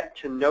can get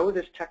to know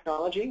this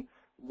technology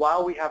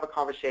while we have a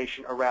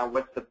conversation around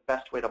what's the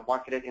best way to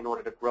market it in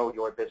order to grow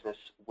your business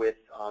with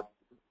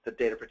the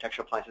data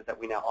protection appliances that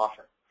we now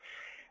offer.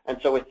 And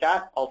so with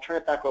that, I'll turn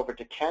it back over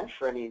to Ken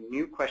for any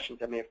new questions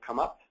that may have come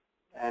up,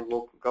 and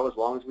we'll go as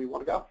long as we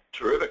want to go.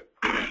 Terrific.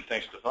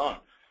 Thanks, Stefan.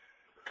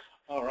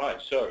 All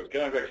right, so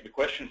going back to the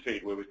question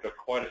feed where we've got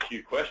quite a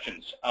few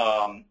questions.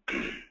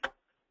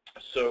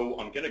 So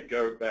I'm going to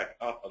go back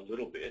up a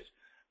little bit.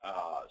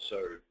 So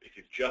if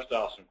you've just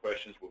asked some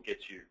questions, we'll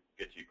get to you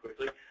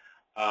quickly.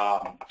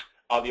 Are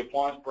the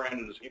appliance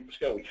branded as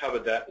Infrascale? We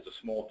covered that. There's a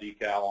small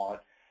decal on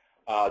it.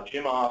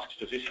 Jim asks,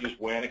 does this use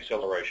WAN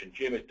acceleration?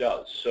 Jim, it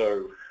does.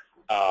 So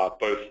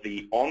both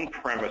the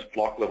on-premise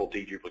block level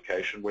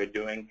deduplication we're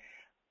doing,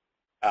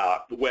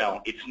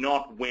 well, it's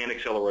not WAN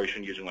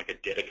acceleration using like a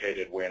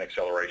dedicated WAN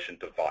acceleration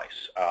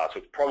device. So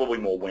it's probably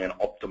more WAN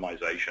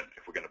optimization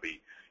if we're going to be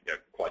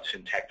quite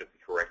syntactically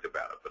correct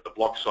about it. But the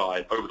block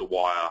side over the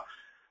wire,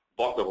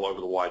 block level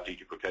over the wire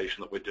deduplication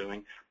that we're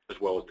doing,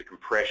 as well as the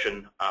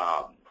compression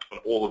and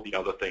all of the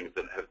other things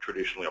that have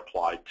traditionally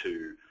applied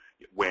to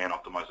WAN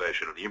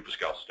optimization of the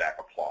Infrascale stack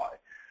apply.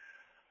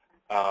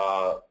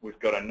 We've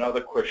got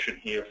another question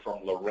here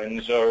from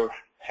Lorenzo.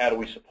 How do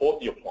we support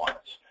the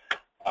appliance?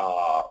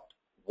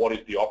 What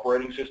is the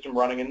operating system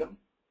running in them?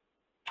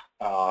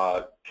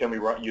 Can we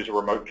use a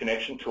remote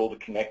connection tool to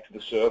connect to the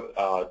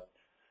server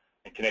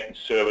and connect and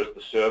service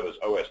the server's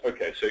OS?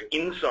 Okay, so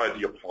inside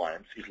the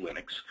appliance is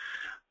Linux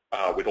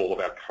with all of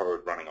our code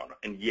running on it.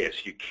 And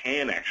yes, you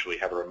can actually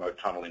have a remote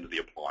tunnel into the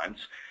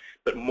appliance,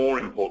 but more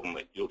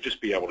importantly, you'll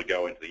just be able to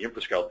go into the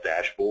Infrascale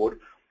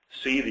dashboard,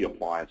 see the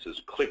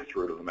appliances, click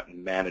through to them,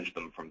 and manage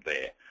them from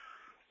there.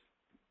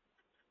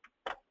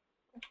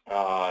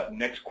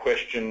 Next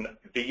question,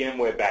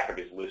 VMware backup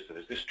is listed.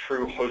 Is this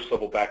true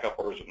host-level backup,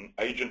 or is it an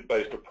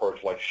agent-based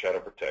approach like Shadow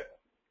Protect?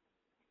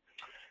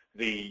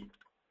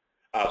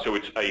 So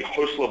it's a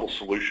host-level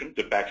solution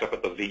that backs up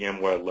at the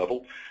VMware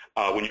level.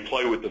 When you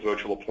play with the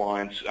virtual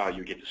appliance,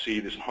 you get to see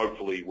this, and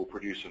hopefully we'll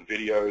produce some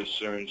videos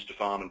soon,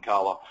 Stefan and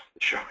Carla,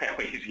 that show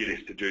how easy it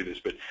is to do this.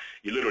 But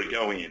you literally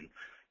go in,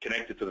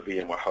 connect it to the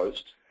VMware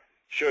host,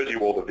 shows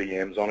you all the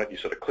VMs on it, you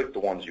sort of click the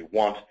ones you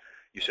want,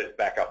 you set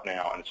backup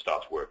now, and it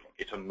starts working.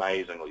 It's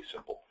amazingly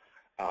simple.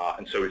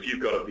 And so if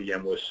you've got a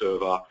VMware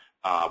server,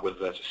 whether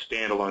that's a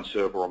standalone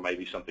server or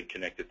maybe something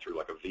connected through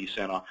like a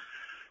vCenter,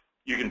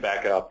 you can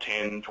back up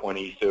 10,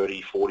 20,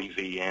 30, 40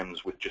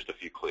 VMs with just a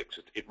few clicks.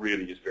 It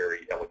really is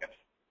very elegant.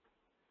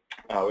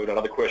 We've got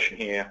another question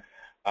here.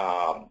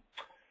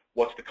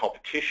 What's the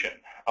competition?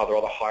 Are there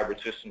other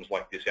hybrid systems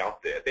like this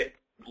out there?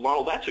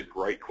 Lionel, that's a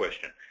great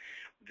question.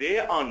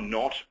 There are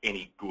not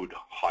any good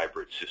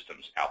hybrid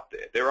systems out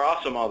there. There are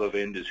some other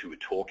vendors who are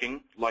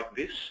talking like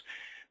this,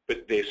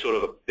 but they're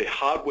they're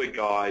hardware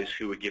guys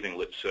who are giving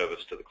lip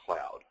service to the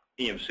cloud.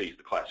 EMC is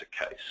the classic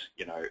case.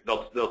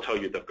 They'll tell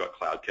you they've got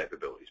cloud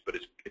capabilities, but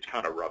it's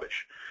kind of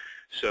rubbish.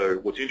 So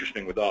what's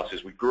interesting with us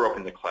is we grew up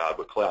in the cloud,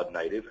 we're cloud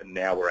native, and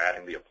now we're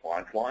adding the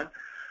appliance line.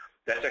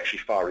 That's actually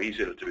far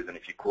easier to do than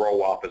if you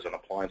grow up as an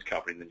appliance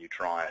company and then you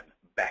try and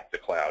back the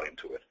cloud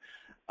into it.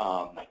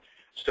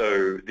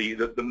 So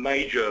the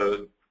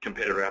major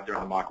competitor out there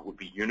in the market would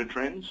be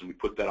Unitrends, and we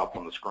put that up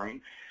on the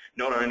screen.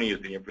 Not only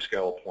is the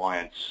Infrascale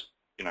appliance,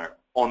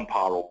 on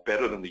par or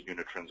better than the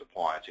Unitrends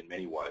appliance in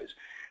many ways,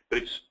 but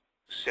it's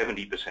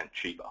 70%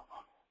 cheaper,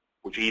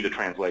 which either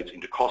translates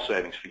into cost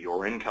savings for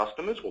your end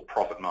customers or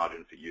profit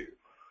margin for you.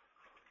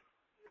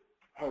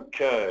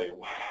 Okay,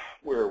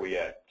 where are we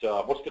at?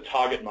 What's the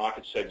target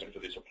market segment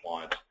for this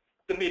appliance?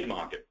 The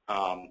mid-market,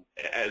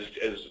 as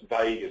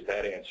vague as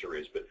that answer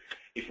is. But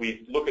if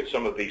we look at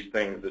some of these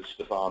things that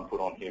Stefan put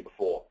on here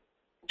before,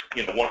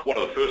 one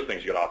of the first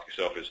things you've got to ask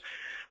yourself is,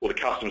 well, the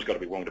customer's got to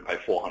be willing to pay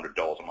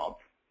 $400 a month,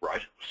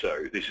 right?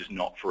 So this is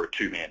not for a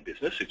two-man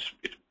business. It's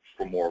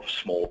for more of a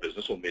small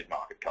business or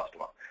mid-market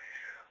customer.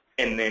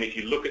 And then if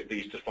you look at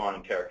these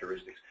defining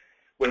characteristics,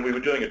 when we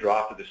were doing a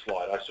draft of this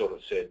slide, I sort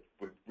of said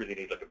we really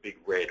need like a big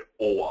red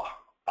 "or"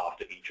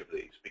 after each of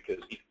these, because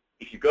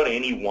if you've got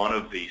any one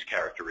of these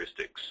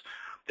characteristics,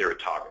 they're a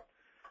target,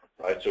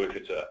 right? So if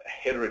it's a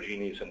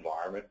heterogeneous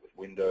environment with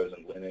Windows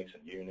and Linux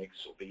and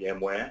Unix or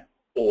VMware,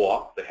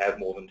 or they have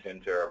more than 10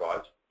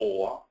 terabytes,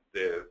 or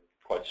they're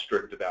quite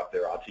strict about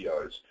their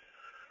RTOs.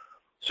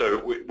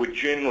 So we're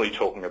generally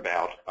talking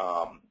about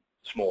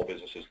small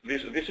businesses.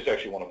 This is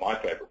actually one of my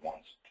favorite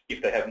ones,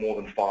 if they have more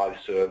than 5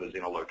 servers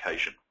in a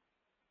location.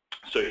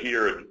 So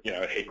here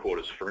at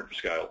headquarters for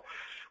Infrascale,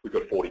 we've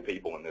got 40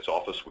 people in this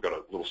office. We've got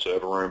a little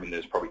server room, and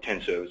there's probably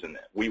 10 servers in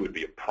there. We would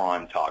be a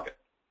prime target,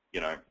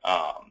 so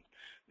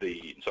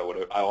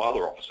our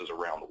other offices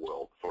around the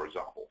world, for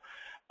example.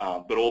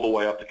 But all the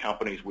way up to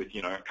companies with,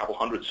 a couple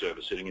hundred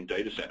servers sitting in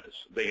data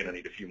centers. They're going to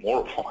need a few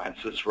more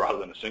appliances rather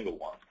than a single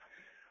one.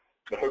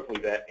 But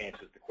hopefully that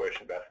answers the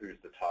question about who's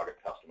the target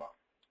customer.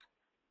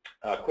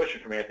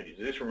 Question from Anthony,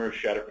 does this remove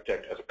Shadow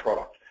Protect as a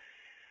product?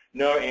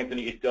 No,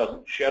 Anthony, it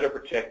doesn't. Shadow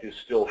Protect is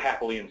still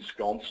happily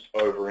ensconced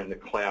over in the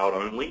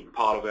cloud-only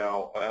part of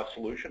our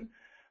solution.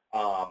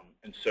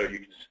 And so you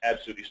can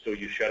absolutely still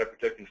use Shadow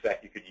Protect. In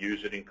fact, you could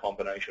use it in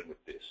combination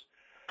with this.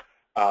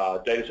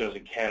 Data centers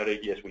in Canada,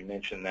 yes, we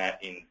mentioned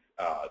that. In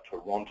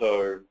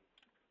Toronto,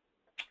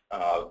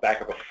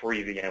 backup of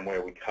free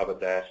VMware, we covered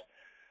that.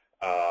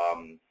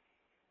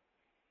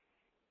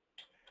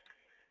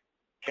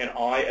 Can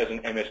I, as an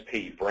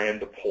MSP, brand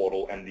the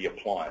portal and the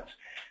appliance?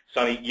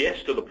 Sonny,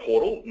 yes to the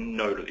portal,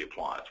 no to the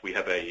appliance. We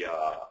have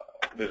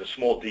there's a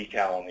small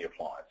decal on the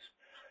appliance.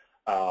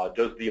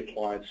 Does the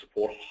appliance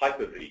support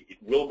Hyper-V? It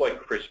will by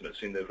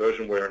Christmas. In the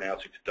version we're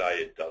announcing today,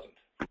 it doesn't.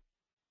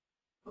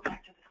 Go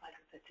back to the slide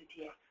that says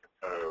CTA.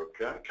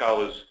 Okay.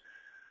 Carl is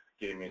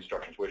giving me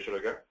instructions. Where should I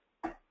go?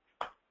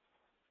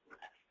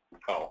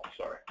 Oh,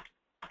 sorry.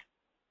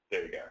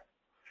 There you go.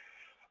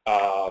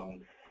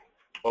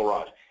 All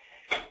right.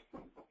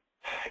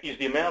 Is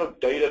the amount of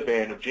data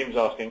bandwidth, Jim's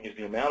asking, is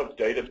the amount of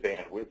data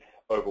bandwidth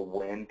over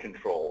WAN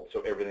control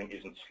so everything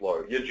isn't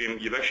slow? Yeah, Jim,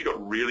 you've actually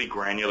got really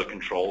granular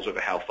controls over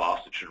how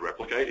fast it should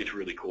replicate. It's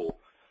really cool.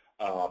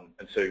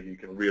 And so you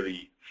can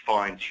really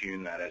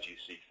fine-tune that as you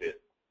see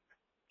fit.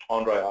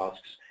 Andre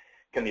asks,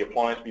 can the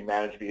appliance be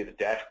managed via the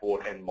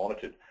dashboard and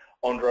monitored?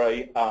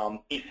 Andre,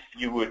 if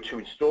you were to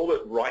install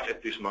it right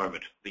at this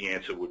moment, the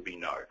answer would be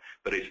no.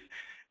 But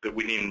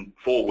within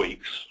 4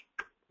 weeks,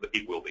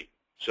 it will be.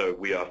 So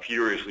we are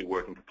furiously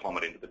working to plumb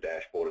it into the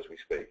dashboard as we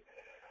speak.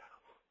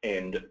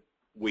 And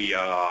we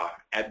are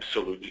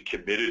absolutely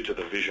committed to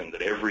the vision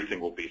that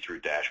everything will be through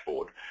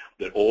dashboard,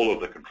 that all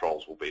of the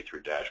controls will be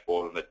through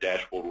dashboard, and that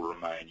dashboard will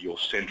remain your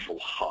central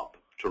hub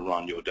to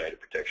run your data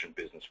protection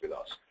business with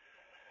us.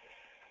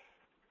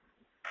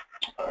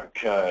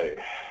 Okay.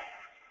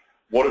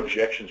 What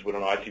objections would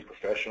an IT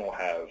professional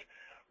have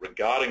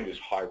regarding this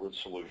hybrid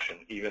solution,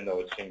 even though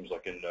it seems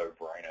like a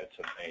no-brainer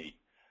to me?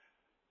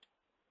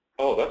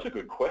 Oh, that's a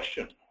good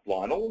question,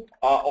 Lionel.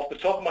 Off the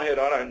top of my head,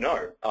 I don't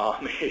know.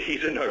 It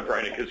is a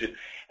no-brainer because,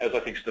 as I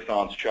think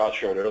Stefan's chart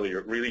showed earlier,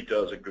 it really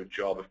does a good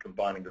job of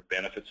combining the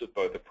benefits of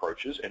both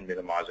approaches and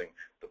minimizing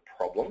the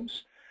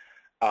problems.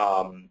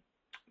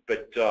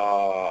 But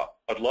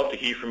I'd love to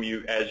hear from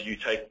you as you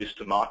take this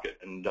to market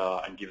and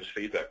give us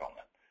feedback on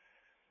that.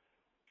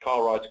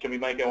 Kyle writes, can we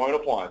make our own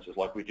appliances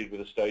like we did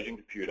with a staging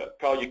computer?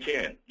 Kyle, you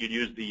can. You'd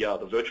use the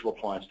virtual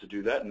appliance to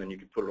do that, and then you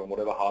could put it on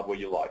whatever hardware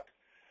you like.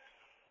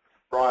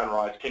 Brian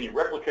writes, can you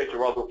replicate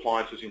your other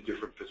appliances in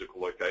different physical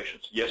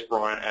locations? Yes,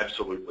 Brian,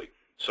 absolutely.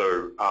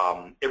 So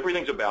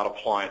everything's about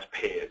appliance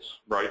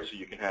pairs, right? So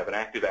you can have an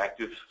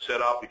active-active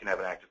setup, you can have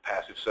an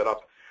active-passive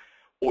setup,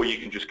 or you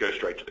can just go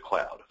straight to the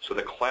cloud. So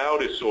the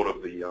cloud is sort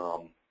of the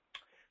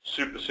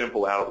super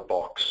simple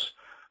out-of-the-box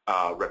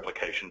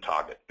replication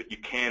target, but you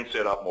can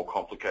set up more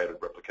complicated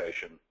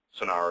replication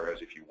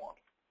scenarios if you want.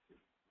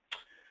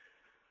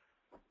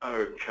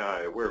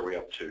 Okay, where are we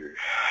up to?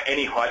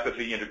 Any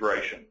Hyper-V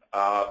integration?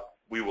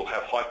 We will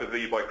have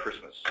Hyper-V by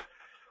Christmas.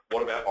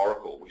 What about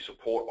Oracle? We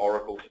support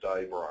Oracle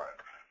today, Brian.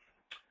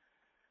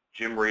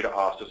 Jim Reeder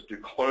asked us, do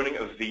cloning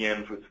of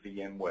VMs with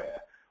VMware?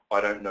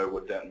 I don't know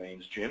what that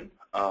means, Jim.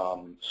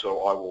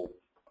 So I will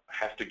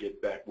have to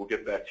get back. We'll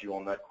get back to you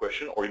on that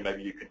question, or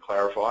maybe you can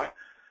clarify.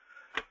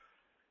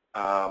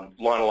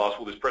 Lionel asked,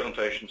 will this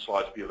presentation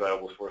slides be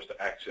available for us to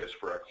access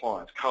for our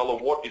clients?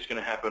 Carla, what is going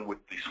to happen with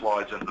the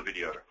slides and the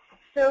video?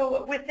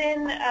 So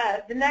within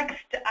the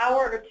next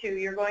hour or two,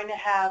 you're going to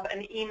have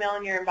an email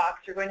in your inbox.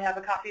 You're going to have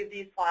a copy of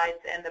these slides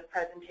and the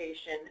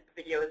presentation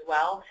video as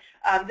well.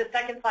 The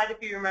second slide,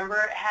 if you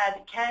remember,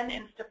 had Ken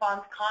and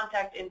Stefan's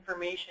contact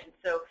information.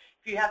 So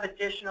if you have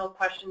additional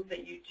questions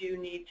that you do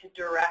need to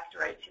direct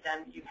right to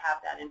them, you have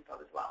that info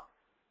as well.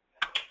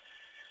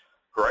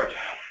 Great.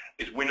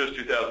 Is Windows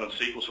 2000 and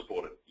SQL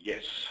supported?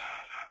 Yes.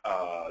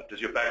 Does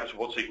your backup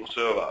support SQL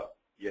Server?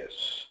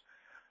 Yes.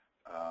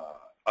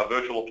 Are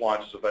virtual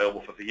appliances available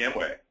for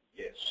VMware?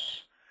 Yes.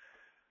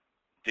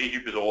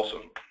 DHUP is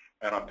awesome,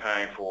 and I'm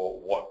paying for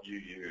what you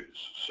use.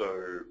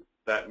 So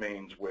that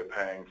means we're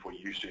paying for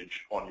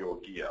usage on your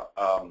gear.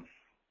 I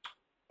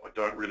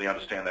don't really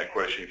understand that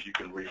question. If you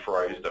can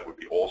rephrase, that would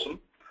be awesome.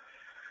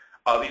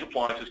 Are these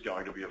appliances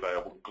going to be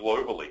available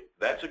globally?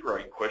 That's a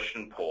great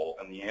question, Paul,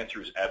 and the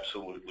answer is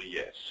absolutely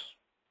yes.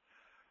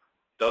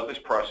 Does this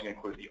pricing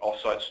include the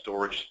offsite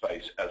storage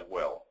space as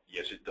well?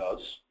 Yes, it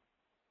does.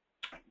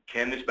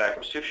 Can this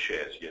backup SIF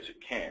shares? Yes,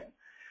 it can.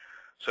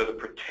 So the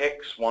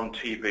Protects 1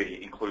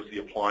 TB includes the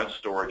appliance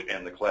storage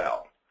and the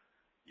cloud?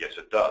 Yes,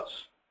 it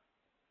does.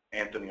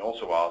 Anthony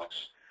also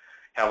asks,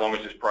 how long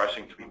is this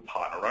pricing to be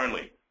partner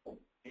only?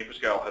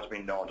 Infrascale has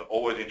been known to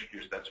always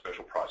introduce that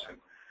special pricing.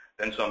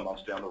 Then some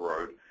months down the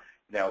road,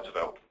 now it's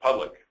available to the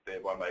public,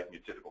 thereby making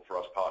it difficult for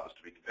us partners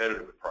to be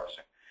competitive with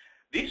pricing.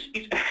 This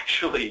is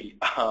actually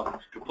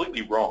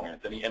completely wrong,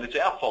 Anthony, and it's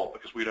our fault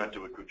because we don't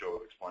do a good job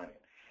of explaining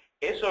it.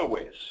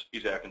 SOS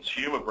is our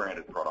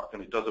consumer-branded product,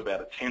 and it does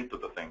about 1/10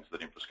 of the things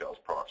that Infrascale's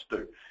products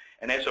do.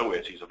 And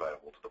SOS is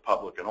available to the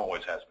public and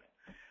always has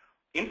been.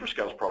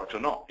 Infrascale's products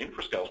are not.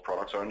 Infrascale's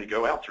products only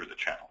go out through the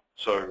channel.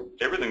 So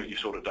everything that you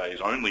saw today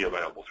is only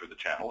available through the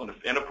channel, and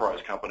if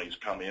enterprise companies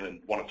come in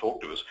and want to talk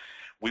to us,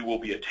 we will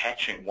be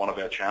attaching one of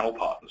our channel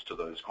partners to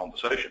those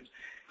conversations.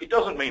 It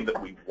doesn't mean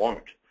that we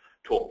won't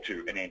talk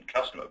to an end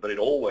customer, but it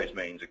always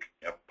means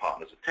a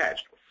partner's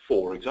attached.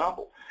 For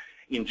example,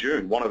 in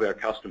June, one of our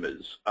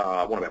customers,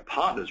 one of our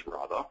partners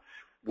rather,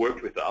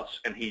 worked with us,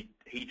 and he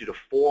did a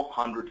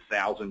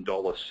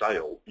 $400,000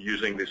 sale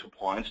using this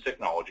appliance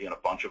technology and a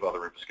bunch of other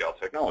Infrascale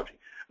technology,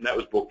 and that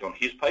was booked on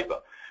his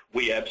paper.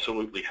 We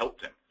absolutely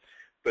helped him.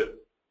 But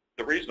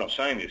the reason I'm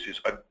saying this is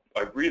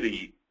I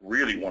really,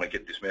 really want to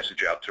get this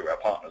message out to our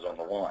partners on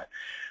the line.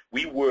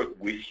 We work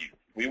with you.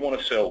 We want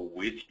to sell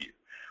with you.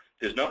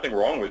 There's nothing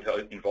wrong with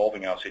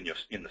involving us in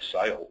the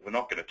sale. We're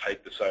not going to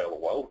take the sale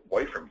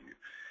away from you.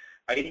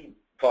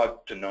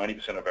 85 to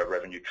 90% of our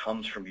revenue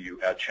comes from you,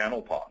 our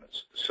channel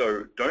partners.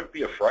 So don't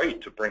be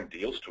afraid to bring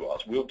deals to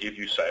us. We'll give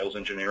you sales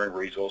engineering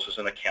resources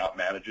and account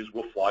managers.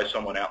 We'll fly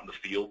someone out in the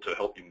field to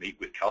help you meet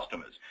with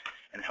customers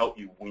and help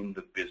you win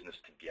the business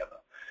together.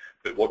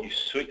 But what you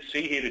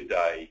see here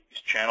today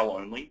is channel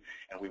only,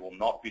 and we will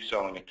not be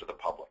selling it to the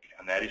public.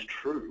 And that is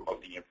true of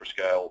the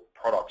Infrascale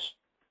products,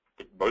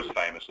 most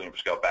famously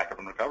Infrascale Backup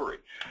and Recovery.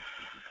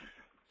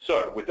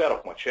 So with that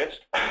off my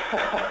chest,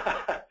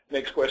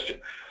 next question.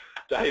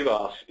 Dave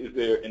asks, is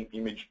there an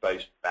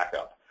image-based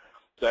backup?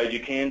 Dave, you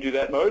can do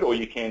that mode, or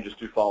you can just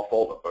do file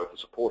folder. Both are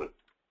supported.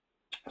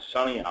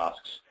 Sunny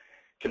asks,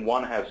 can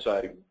one have,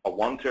 say, a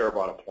 1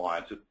 terabyte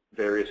appliance at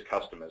various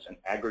customers and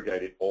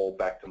aggregate it all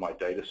back to my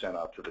data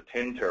center to the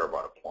 10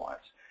 terabyte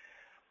appliance?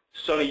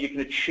 Sunny, you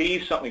can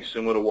achieve something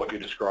similar to what you're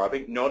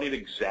describing, not in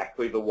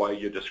exactly the way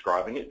you're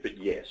describing it, but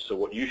yes. So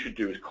what you should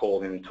do is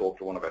call in and talk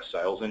to one of our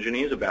sales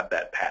engineers about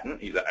that pattern,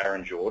 either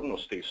Aaron Jordan or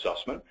Steve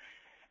Sussman,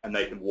 and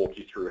they can walk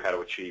you through how to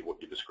achieve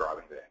what you're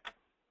describing there.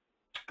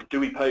 Do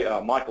we pay,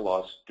 Michael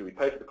asks, do we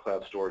pay for the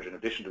cloud storage in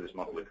addition to this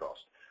monthly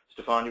cost?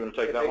 Stefan, you want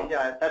to take that one?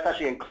 Yeah, that's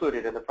actually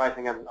included in the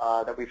pricing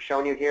that we've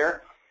shown you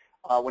here.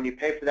 When you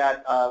pay for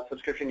that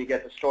subscription, you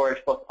get the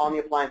storage both on the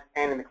appliance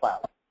and in the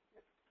cloud.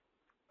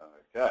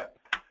 Okay.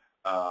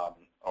 All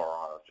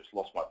right, I've just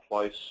lost my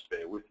place.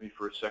 Bear with me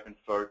for a second,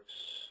 folks.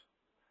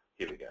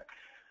 Here we go.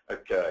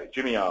 Okay,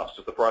 Jimmy asked,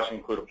 does the pricing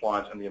include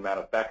appliance and the amount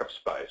of backup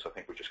space? I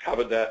think we just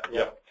covered that.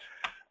 Yep.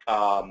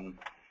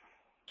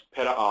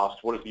 Peter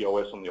asked, what is the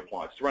OS on the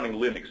appliance? It's running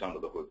Linux under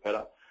the hood,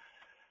 Peter.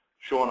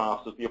 Sean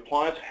asked, does the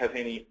appliance have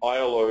any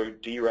ILO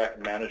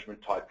DRAC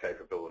management type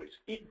capabilities?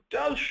 It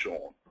does,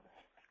 Sean.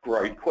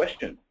 Great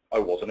question. I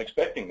wasn't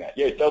expecting that.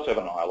 Yeah, it does have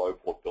an ILO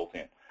port built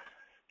in.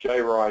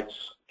 Jay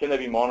writes, can they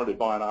be monitored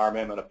by an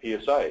RMM and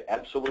a PSA?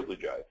 Absolutely,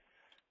 Jay.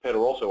 Peter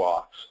also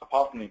asks,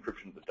 apart from the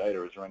encryption of the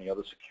data, is there any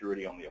other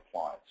security on the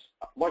appliance?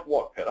 Like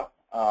what, Peter?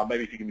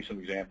 Maybe if you give me some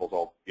examples,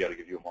 I'll be able to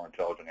give you a more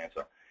intelligent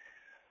answer.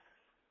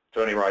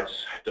 Tony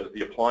writes, does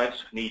the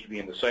appliance need to be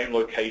in the same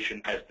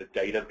location as the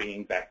data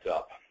being backed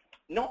up?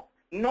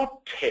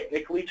 Not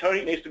technically, Tony.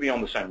 It needs to be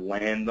on the same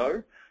LAN,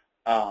 though.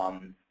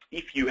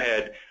 If you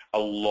had a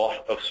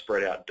lot of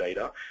spread out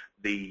data,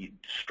 the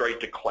straight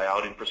to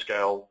cloud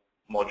Infrascale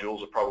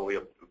modules are probably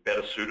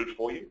better suited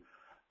for you.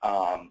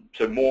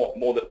 So more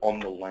on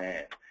the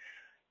LAN.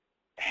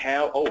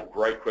 Oh,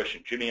 great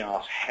question. Jimmy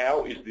asks,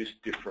 how is this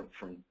different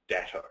from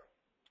Datto?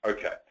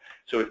 Okay,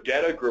 so if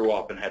Datto grew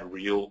up and had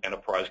real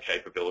enterprise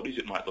capabilities,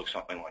 it might look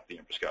something like the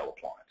Infrascale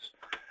appliance.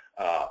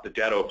 The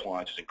Datto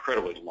appliance is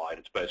incredibly light.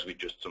 It's basically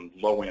just some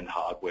low-end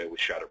hardware with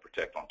Shadow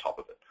Protect on top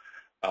of it.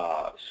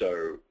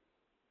 So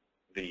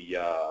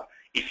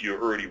if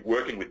you're already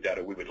working with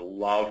Datto, we would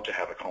love to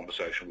have a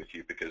conversation with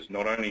you, because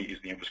not only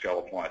is the Infrascale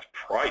appliance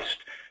priced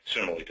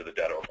similarly to the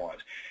Datto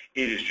appliance,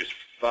 it is just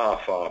far,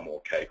 far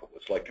more capable.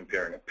 It's like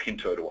comparing a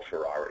Pinto to a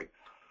Ferrari.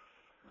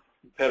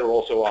 Peter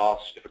also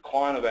asks, if a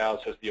client of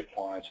ours has the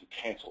appliance and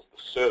cancels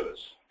the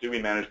service, do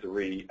we manage the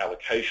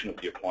reallocation of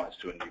the appliance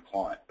to a new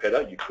client?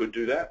 Peter, you could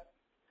do that.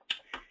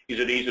 Is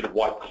it easy to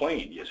wipe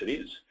clean? Yes, it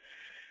is.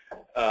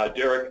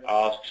 Derek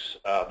asks,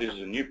 this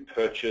is a new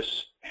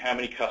purchase. How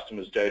many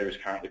customers' data is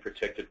currently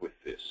protected with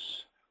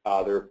this?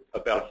 There are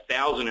about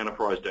 1,000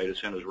 enterprise data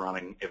centers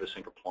running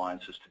Eversync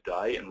appliances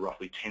today, and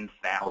roughly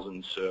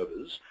 10,000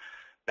 servers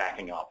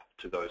backing up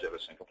to those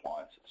Eversync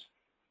appliances.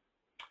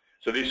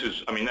 So this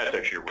is, I mean, that's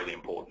actually a really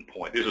important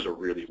point. This is a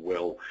really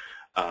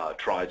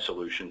well-tried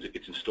solution.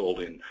 It's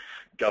installed in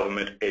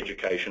government,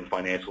 education,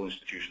 financial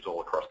institutions all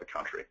across the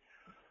country.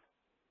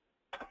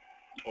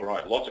 All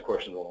right, lots of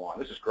questions on the line.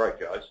 This is great,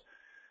 guys.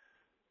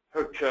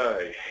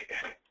 Okay.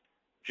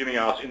 Jimmy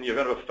asks, in the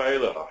event of a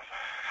failure,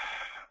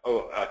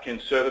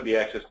 can server be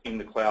accessed in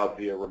the cloud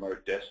via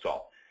remote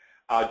desktop?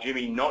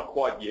 Jimmy, not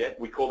quite yet.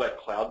 We call that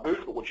cloud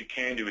boot, but what you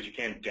can do is you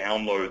can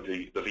download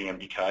the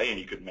VMDK and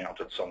you can mount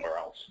it somewhere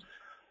else.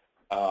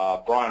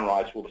 Brian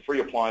writes, will the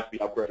free appliance be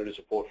upgraded to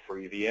support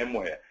free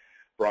VMware?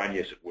 Brian,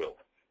 yes, it will.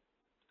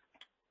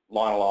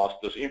 Lionel asks,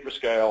 does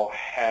Infrascale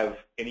have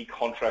any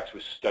contracts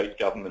with state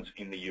governments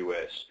in the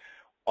US?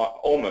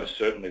 Almost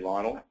certainly,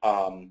 Lionel.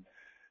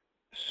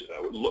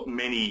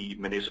 Many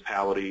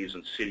municipalities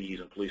and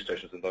cities and police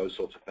stations and those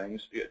sorts of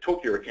things.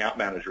 Talk to your account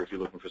manager if you're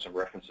looking for some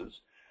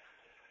references.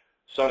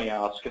 Sonny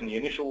asks, can the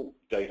initial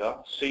data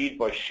seed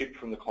by ship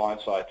from the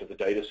client side to the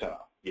data center?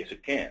 Yes,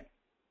 it can.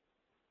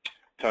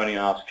 Tony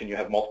asks, can you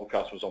have multiple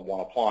customers on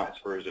one appliance,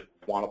 or is it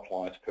one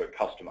appliance per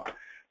customer?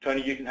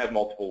 Tony, you can have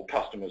multiple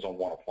customers on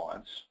one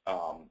appliance.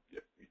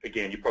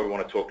 Again, you probably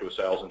want to talk to a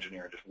sales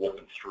engineer and just walk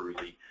them through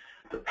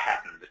the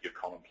pattern that you're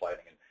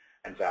contemplating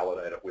and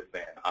validate it with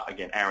them.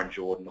 Again, Aaron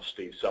Jordan or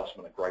Steve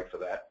Sussman are great for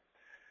that.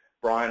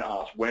 Brian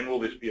asks, when will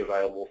this be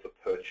available for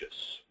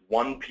purchase?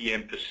 1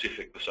 p.m.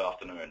 Pacific this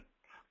afternoon.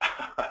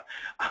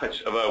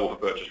 It's available for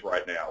purchase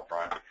right now,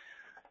 Brian.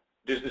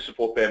 Does this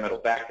support bare metal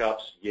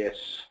backups? Yes.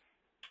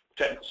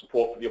 Technical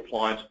support for the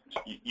appliance,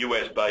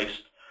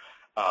 US-based,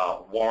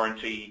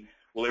 warranty.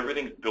 Well,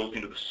 everything's built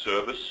into the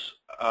service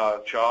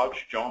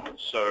charge, John,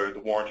 so the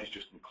warranty is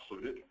just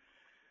included.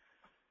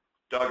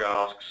 Doug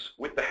asks,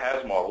 with the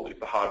HAS model, is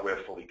the hardware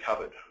fully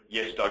covered?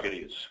 Yes, Doug, it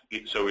is.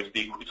 It's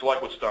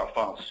like what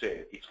Starfan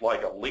said. It's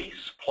like a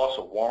lease plus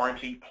a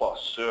warranty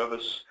plus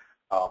service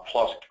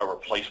plus a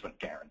replacement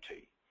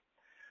guarantee.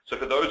 So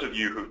for those of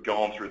you who've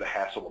gone through the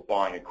hassle of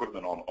buying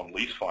equipment on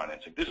lease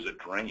financing, this is a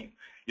dream.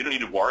 You don't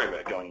need to worry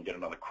about going and get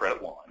another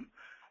credit line.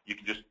 You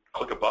can just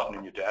click a button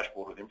in your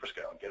dashboard with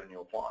Infrascale and get a new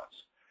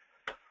appliance.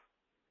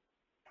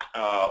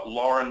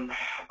 Lauren,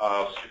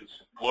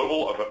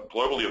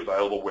 globally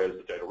available, where does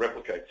the data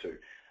replicate to?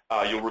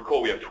 You'll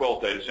recall we have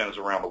 12 data centers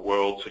around the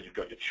world, so you've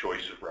got your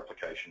choice of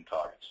replication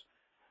targets.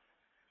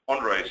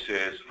 Andre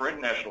says, for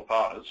international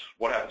partners,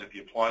 what happens if the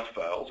appliance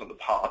fails and the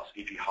parts,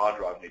 e.g. hard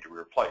drive, need to be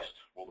replaced?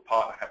 Will the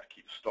partner have to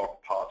keep stock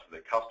of parts for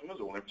their customers,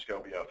 or will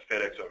Infrascale be able to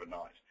FedEx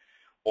overnight?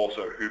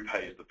 Also, who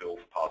pays the bill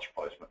for parts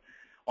replacement?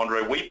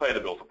 Andre, we pay the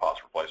bill for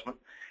parts replacement,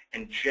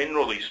 and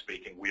generally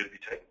speaking, we'll be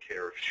taking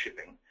care of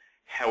shipping.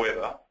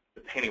 However,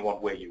 depending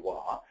on where you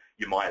are,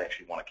 you might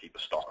actually want to keep a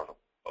stock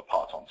of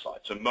parts on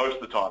site. So most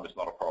of the time, it's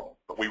not a problem.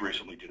 But we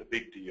recently did a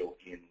big deal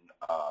in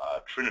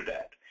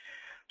Trinidad.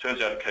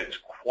 Turns out it takes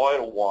quite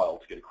a while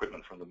to get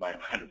equipment from the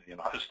mainland of the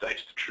United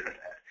States to Trinidad.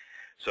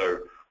 So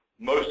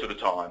most of the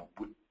time,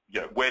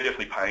 we're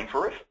definitely paying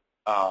for it,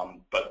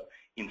 but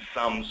in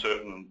some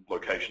certain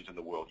locations in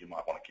the world, you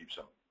might want to keep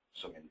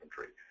some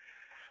inventory.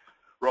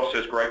 Ross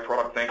says, great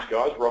product. Thanks,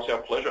 guys. Ross,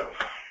 our pleasure.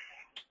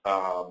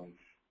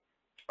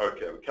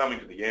 Okay, we're coming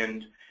to the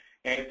end.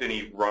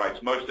 Anthony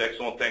writes, most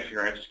excellent. Thanks for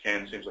your answers,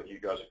 Ken. Seems like you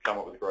guys have come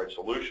up with a great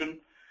solution.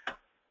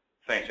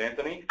 Thanks,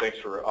 Anthony. Thanks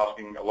for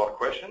asking a lot of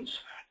questions.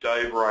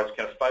 Dave writes,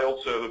 can a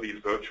failed server be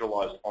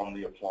virtualized on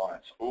the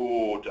appliance?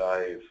 Oh,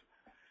 Dave.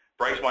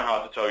 Breaks my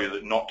heart to tell you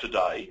that not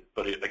today,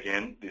 but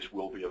again, this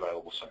will be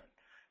available soon.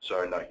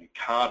 So no, you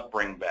can't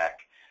bring back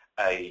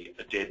a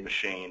dead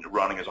machine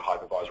running as a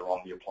hypervisor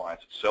on the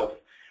appliance itself.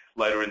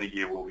 Later in the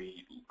year, we'll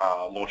be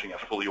launching a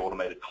fully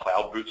automated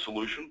cloud boot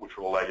solution, which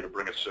will allow you to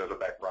bring a server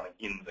back running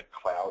in the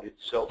cloud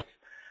itself.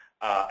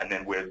 And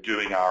then we're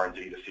doing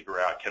R&D to figure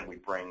out, can we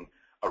bring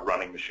a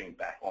running machine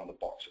back on the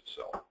box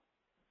itself?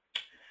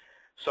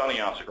 Sonny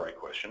asks a great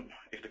question.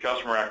 If the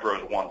customer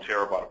outgrows a 1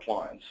 terabyte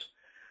appliance,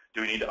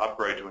 do we need to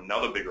upgrade to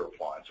another bigger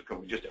appliance, or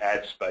can we just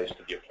add space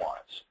to the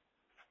appliance?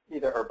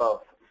 Either or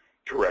both.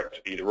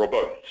 Correct, either or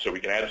both. So we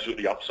can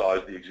absolutely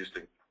upsize the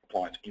existing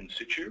appliance in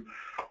situ,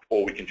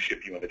 or we can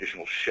ship you an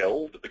additional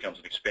shell that becomes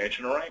an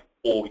expansion array,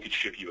 or we could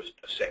ship you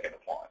a second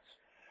appliance.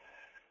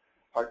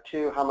 Part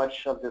 2, how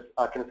much of this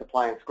can this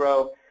appliance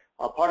grow?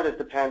 Part of this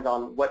depends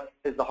on what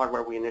is the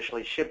hardware we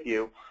initially ship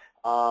you.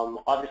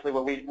 Obviously,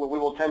 what we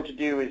will tend to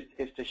do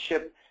is to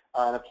ship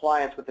an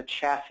appliance with a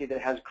chassis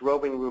that has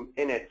growing room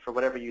in it for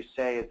whatever you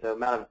say is the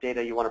amount of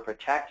data you want to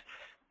protect,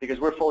 because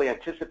we're fully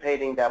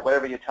anticipating that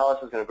whatever you tell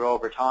us is going to grow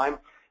over time.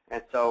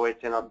 And so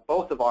it's in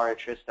both of our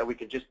interests that we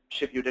could just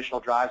ship you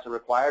additional drives when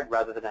required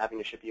rather than having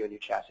to ship you a new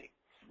chassis.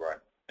 Right.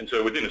 And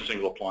so within a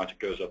single appliance, it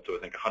goes up to, I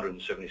think,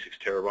 176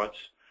 terabytes.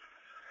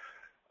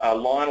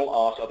 Lionel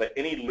asks, are there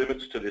any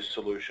limits to this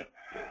solution?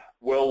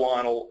 Well,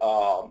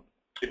 Lionel,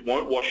 it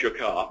won't wash your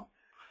car,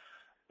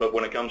 but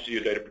when it comes to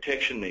your data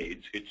protection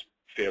needs, it's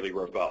fairly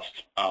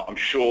robust. I'm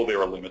sure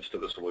there are limits to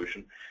the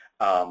solution,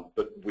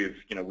 but we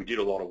did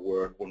a lot of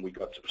work when we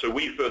got to, so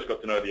we first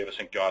got to know the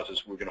Eversync guys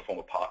as we were going to form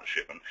a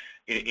partnership, and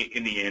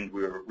in the end,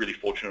 we were really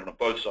fortunate on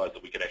both sides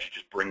that we could actually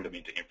just bring them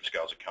into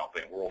Infrascale as a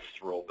company, and we're all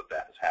thrilled that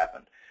that has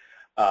happened.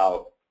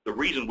 The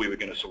reason we were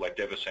going to select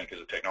Eversync as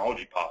a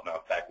technology partner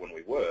back when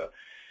we were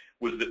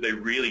was that they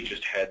really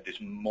just had this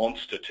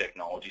monster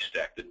technology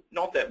stack that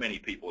not that many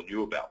people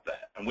knew about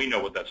that. And we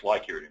know what that's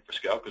like here at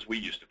Infrascale because we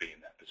used to be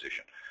in that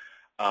position.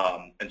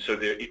 And so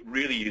it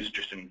really is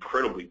just an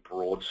incredibly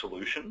broad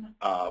solution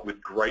with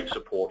great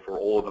support for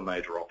all of the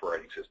major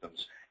operating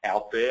systems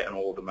out there and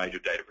all of the major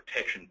data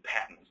protection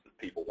patterns that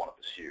people want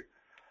to pursue.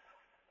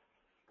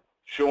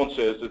 Sean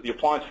says, does the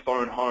appliance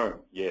phone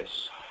home?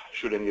 Yes,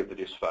 should any of the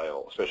disks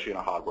fail, especially in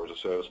a hardware as a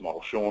service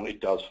model. Sean,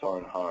 it does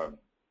phone home.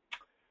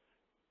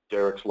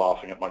 Derek's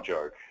laughing at my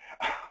joke.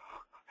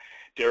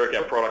 Derek,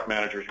 our product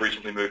manager, has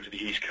recently moved to the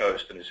East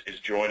Coast and is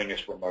joining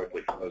us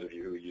remotely, for those of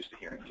you who are used to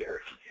hearing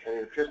Derek. And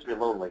it appears to be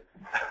lonely.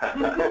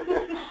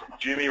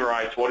 Jimmy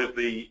writes, what is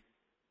the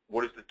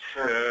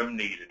term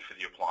needed for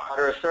the appliance?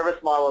 Under a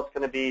service model, it's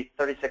going to be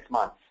 36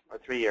 months or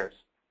 3 years.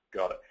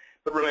 Got it.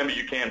 But remember,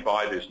 you can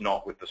buy this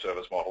not with the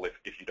service model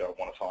if you don't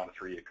want to sign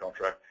a 3-year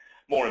contract.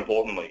 More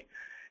importantly,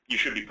 you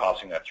should be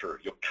passing that through.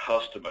 Your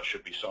customer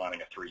should be signing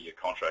a 3-year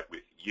contract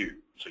with you,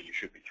 so you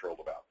should be thrilled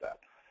about that.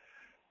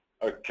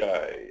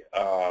 Okay.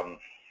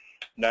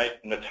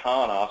 Natan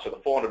asks, so the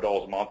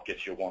 $400 a month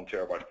gets you a 1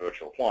 terabyte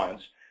virtual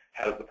appliance.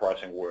 How does the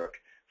pricing work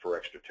for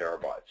extra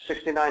terabytes.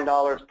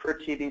 $69 per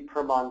TV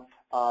per month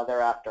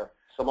thereafter.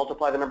 So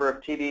multiply the number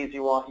of TVs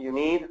you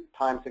need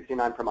times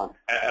 69 per month.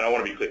 And I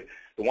want to be clear.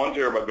 The 1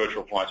 terabyte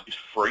virtual appliance is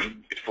free.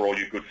 It's for all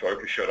you good folk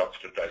who showed up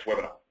to today's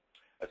webinar.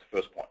 That's the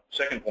first point.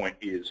 Second point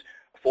is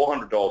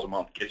 $400 a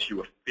month gets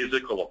you a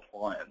physical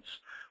appliance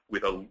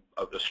with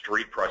a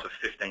street price of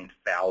 $15,000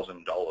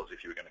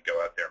 if you were going to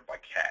go out there and buy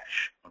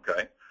cash.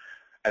 Okay.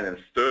 And then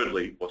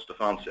thirdly, what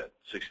Stefan said,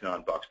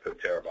 $69 per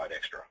terabyte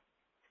extra.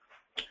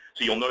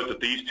 So you'll note that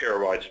these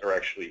terabytes are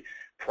actually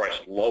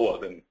priced lower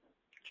than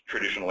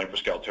traditional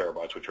Infrascale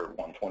terabytes, which are at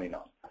 $129.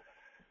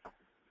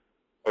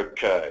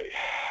 Okay,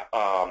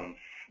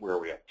 where are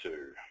we up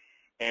to?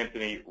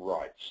 Anthony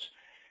writes,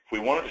 if we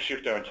wanted to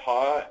shift our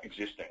entire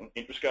existing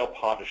Infrascale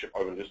partnership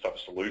over to this type of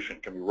solution,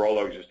 can we roll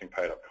our existing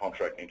paid-up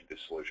contract into this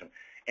solution?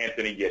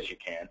 Anthony, yes, you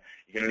can.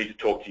 You're going to need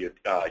to talk to your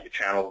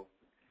channel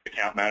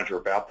account manager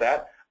about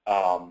that.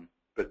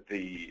 But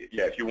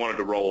if you wanted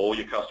to roll all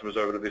your customers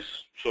over to this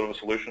sort of a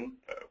solution,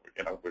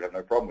 we'd have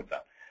no problem with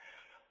that.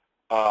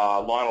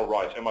 Lionel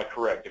writes, am I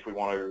correct? If we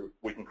want to,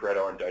 we can create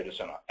our own data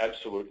center.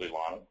 Absolutely,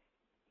 Lionel.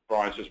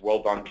 Brian says,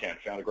 well done, Ken.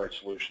 Found a great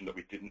solution that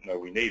we didn't know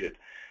we needed.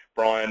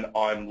 Brian,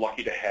 I'm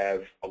lucky to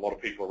have a lot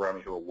of people around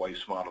me who are way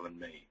smarter than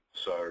me.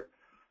 So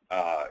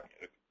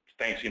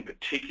thanks in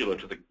particular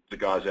to the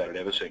guys out at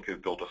Eversync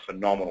who've built a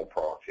phenomenal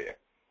product here.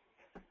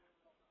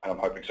 And I'm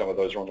hoping some of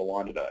those are on the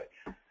line today.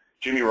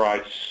 Jimmy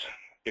writes,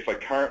 if I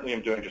currently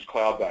am doing just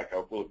cloud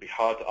backup, will it be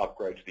hard to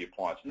upgrade to the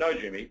appliance? No,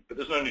 Jimmy, but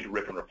there's no need to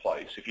rip and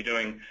replace. If you're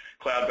doing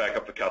cloud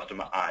backup for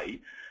customer A,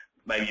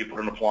 maybe you put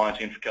an appliance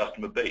in for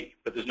customer B,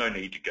 but there's no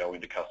need to go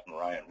into customer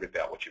A and rip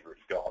out what you've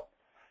already got.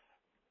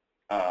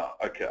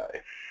 Okay.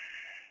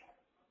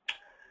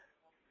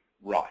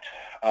 Right.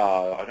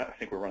 I don't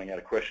think we're running out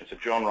of questions. So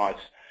John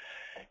writes,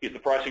 is the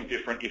pricing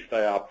different if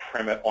they are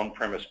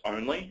on-premise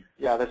only?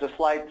 Yeah, there's a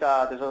slightly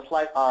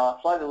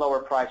lower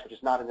price, which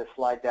is not in this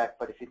slide deck.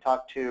 But if you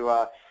talk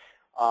to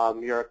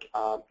your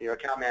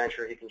account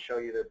manager, he can show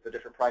you the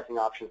different pricing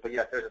options. But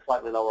yes, there's a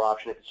slightly lower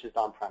option if it's just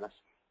on-premise,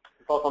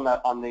 both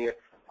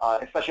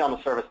especially on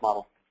the service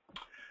model.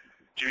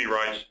 Jimmy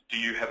writes, do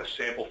you have a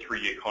sample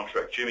 3-year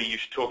contract? Jimmy, you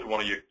should talk to one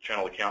of your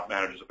channel account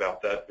managers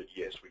about that. But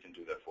yes, we can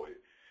do that for you.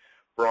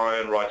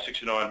 Brian writes,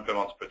 $69 per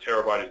month per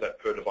terabyte. Is that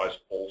per device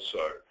also?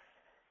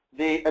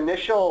 The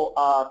initial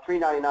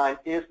 $399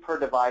 is per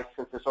device,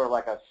 since it's sort of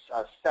like a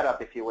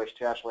setup, if you wish,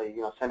 to actually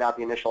send out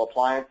the initial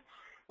appliance.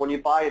 When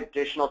you buy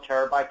additional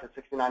terabytes at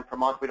 $69 per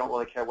month, we don't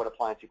really care what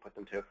appliance you put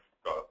them to.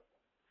 Got it.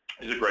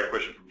 This is a great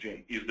question from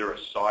Jim. Is there a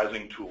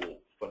sizing tool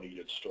for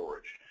needed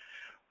storage?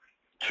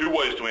 2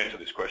 ways to answer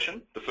this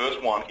question. The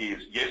first one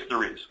is yes,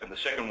 there is, and the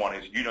second one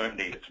is you don't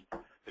need it,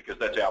 because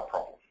that's our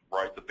problem,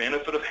 right? The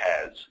benefit of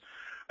has,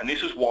 and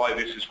this is why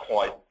this is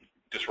quite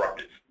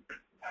disruptive.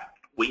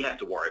 We have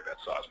to worry about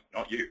sizing,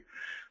 not you.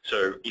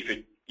 So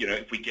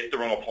if we get the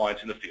wrong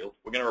appliance in the field,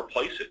 we're going to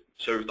replace it.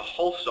 So the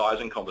whole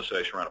sizing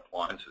conversation around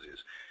appliances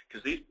is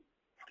because these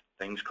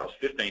things cost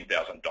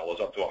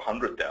 $15,000 up to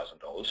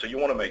 $100,000, so you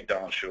want to make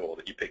darn sure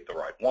that you pick the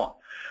right one.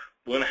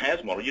 Well, in a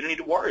HAS model, you don't need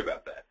to worry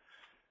about that.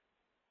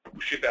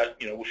 We'll ship out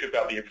the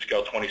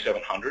Infrascale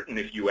 2700, and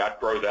if you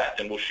outgrow that,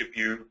 then we'll ship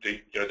you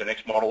the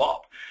next model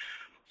up.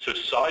 So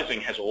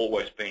sizing has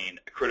always been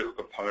a critical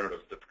component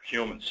of the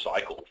procurement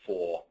cycle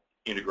for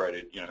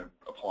integrated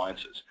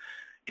appliances.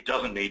 It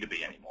doesn't need to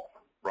be anymore,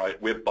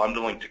 right? We're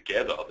bundling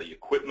together the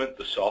equipment,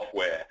 the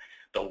software,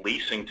 the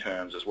leasing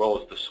terms, as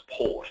well as the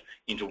support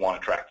into one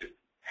attractive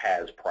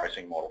HAS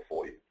pricing model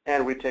for you.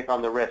 And we take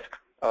on the risk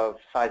of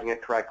sizing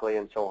it correctly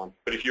and so on.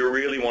 But if you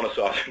really want a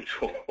sizing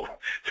tool,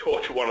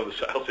 talk to one of the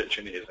sales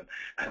engineers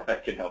and they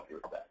can help you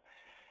with that.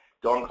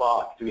 Don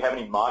Clark, do we have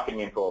any marketing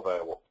info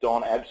available?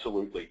 Don,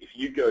 absolutely. If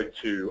you go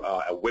to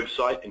our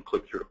website and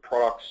click through to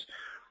products,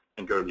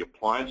 and go to the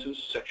appliances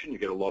section, you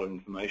get a lot of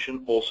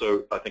information.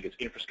 Also, I think it's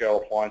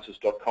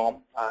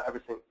infrascaleappliances.com.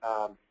 Everything.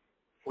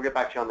 We'll get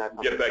back to you on that.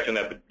 Get back to you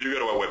on that, but do go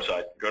to our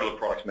website, go to the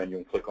products menu,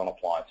 and click on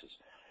appliances.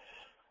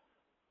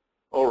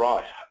 All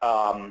right.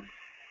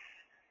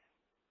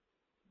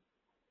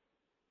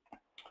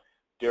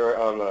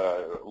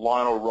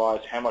 Lionel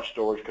writes, how much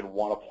storage can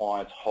one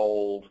appliance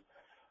hold?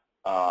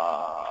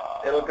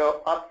 It'll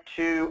go up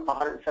to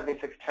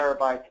 176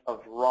 terabytes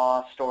of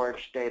raw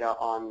storage data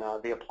on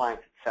the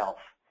appliance itself.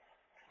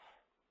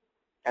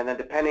 And then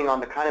depending on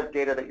the kind of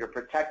data that you're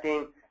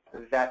protecting,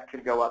 that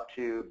could go up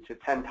to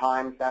 10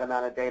 times that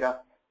amount of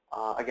data,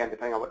 again,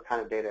 depending on what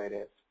kind of data it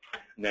is.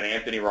 And then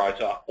Anthony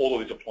writes, all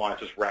of these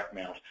appliances rack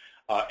mount,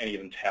 any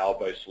of them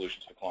tower-based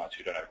solutions for clients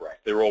who don't have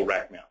rack. They're all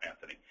rack mount,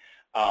 Anthony.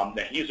 Now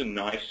here's a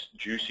nice,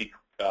 juicy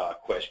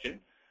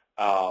question.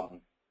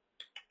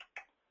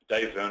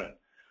 Dave Vernon,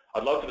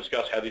 I'd love to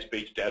discuss how this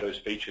beats Datto's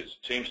features.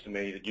 It seems to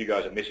me that you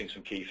guys are missing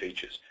some key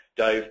features.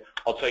 Dave,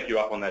 I'll take you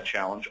up on that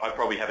challenge. I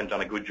probably haven't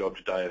done a good job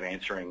today of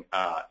answering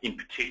in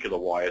particular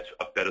why it's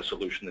a better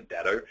solution than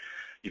Datto.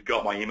 You've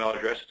got my email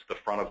address. It's the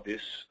front of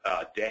this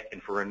deck,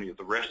 and for any of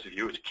the rest of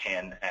you, it's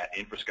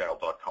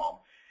ken@infrascale.com.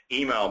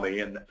 email me,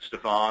 and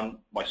Stefan,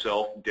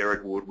 myself,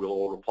 Derek Wood will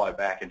all reply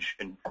back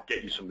and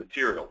get you some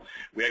material.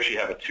 We actually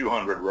have a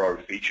 200-row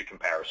feature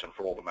comparison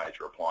for all the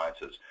major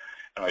appliances,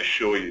 and I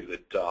assure you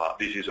that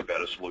this is a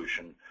better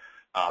solution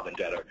than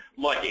Datto.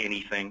 Like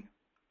anything,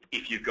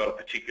 if you've got a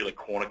particular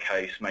corner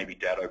case, maybe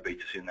Datto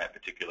beats us in that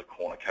particular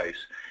corner case.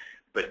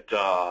 But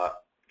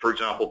for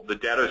example, the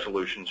Datto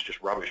solution is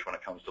just rubbish when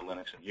it comes to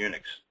Linux and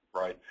Unix,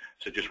 right?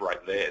 So just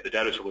right there, the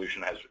Datto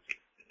solution has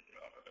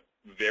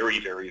very,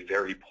 very,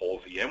 very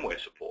poor VMware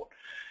support,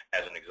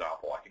 as an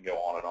example. I can go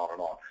on and on and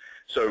on.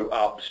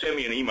 So send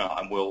me an email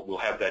and we'll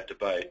have that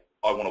debate.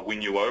 I want to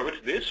win you over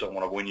to this. I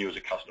want to win you as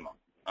a customer.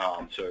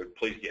 So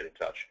please get in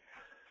touch.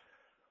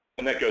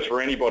 And that goes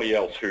for anybody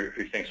else who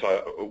thinks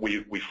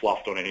we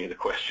fluffed on any of the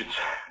questions.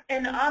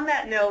 And on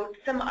that note,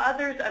 some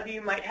others of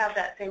you might have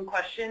that same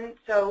question.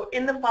 So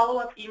in the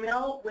follow-up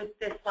email with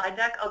this slide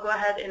deck, I'll go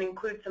ahead and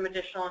include some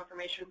additional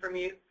information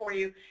for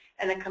you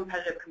and a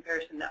competitive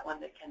comparison, that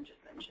one that Ken just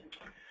mentioned.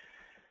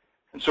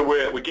 And so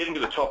we're getting to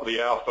the top of the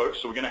hour,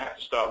 folks, so we're going to have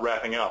to start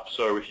wrapping up.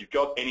 So if you've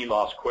got any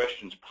last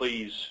questions,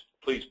 please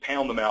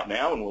pound them out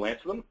now and we'll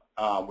answer them.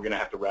 We're going to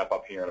have to wrap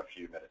up here in a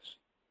few minutes.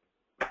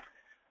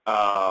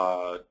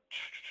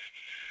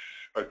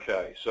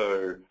 Okay,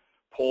 so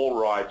Paul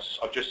writes,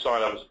 I've just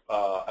signed up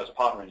as a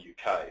partner in the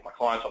UK. My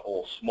clients are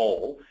all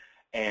small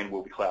and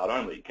will be cloud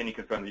only. Can you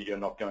confirm that you're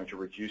not going to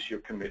reduce your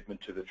commitment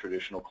to the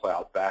traditional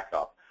cloud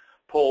backup?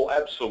 Paul,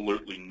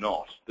 absolutely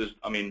not.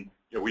 I mean,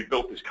 you know, we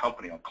built this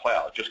company on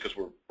cloud. Just because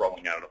we're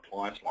rolling out an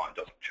appliance line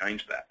doesn't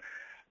change that.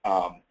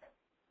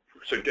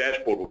 So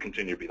Dashboard will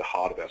continue to be the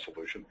heart of our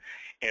solution,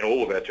 and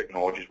all of our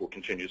technologies will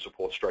continue to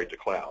support straight to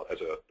cloud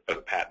as a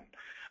pattern.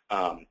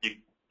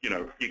 You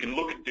know, you can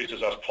look at this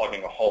as us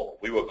plugging a hole.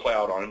 We were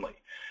cloud only.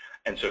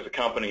 And so for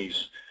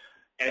companies,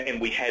 and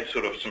we had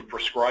sort of some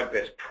prescribed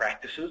best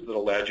practices that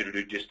allowed you to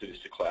do disk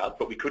to cloud,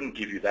 but we couldn't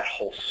give you that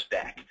whole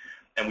stack.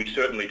 And we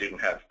certainly didn't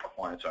have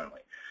appliance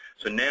only.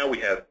 So now we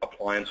have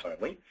appliance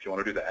only, if you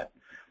want to do that.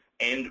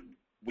 And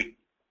we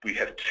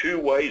have two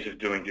ways of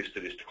doing disk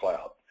to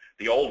cloud.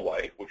 The old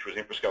way, which was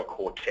Infrascale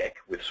Core Tech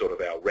with sort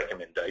of our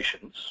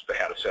recommendations for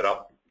how to set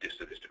up disk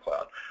to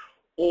cloud.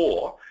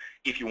 Or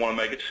if you want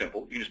to make it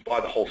simple, you just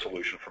buy the whole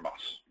solution from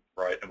us,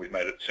 right? And we've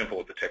made it simple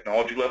at the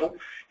technology level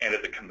and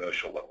at the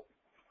commercial level.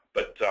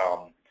 But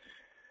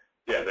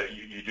yeah,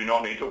 you do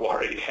not need to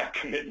worry. Our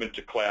commitment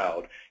to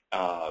cloud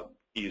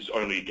is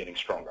only getting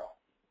stronger.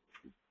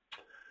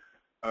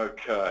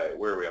 Okay,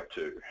 where are we up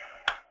to?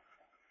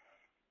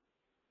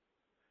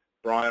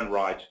 Brian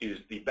writes, is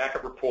the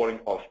backup reporting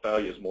of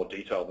failures more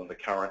detailed than the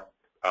current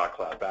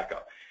cloud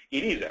backup?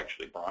 It is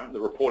actually, Brian. The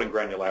reporting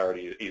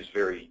granularity is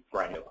very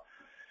granular.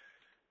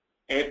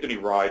 Anthony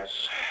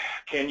writes,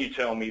 can you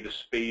tell me the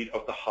speed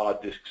of the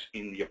hard disks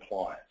in the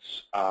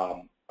appliance?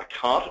 I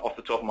can't off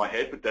the top of my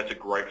head, but that's a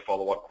great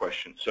follow-up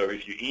question. So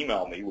if you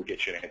email me, we'll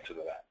get you an answer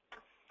to that.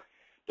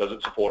 Does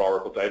it support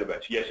Oracle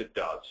Database? Yes, it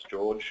does,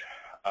 George.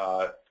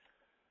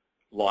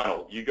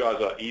 Lionel, you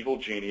guys are evil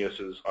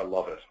geniuses. I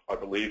love it. I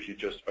believe you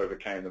just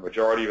overcame the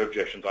majority of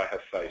objections I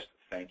have faced.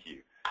 Thank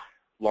you.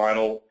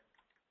 Lionel,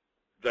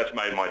 that's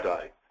made my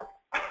day.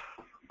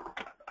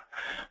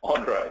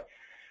 Andre,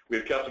 we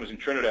have customers in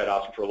Trinidad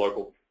asking for a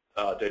local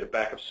data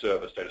backup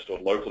service, data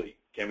stored locally.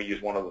 Can we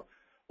use one of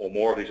or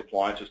more of these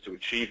appliances to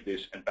achieve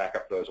this and back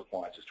up those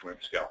appliances to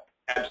Infrascale?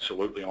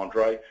 Absolutely,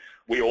 Andre.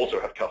 We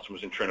also have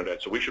customers in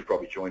Trinidad, so we should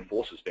probably join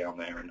forces down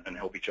there and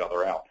help each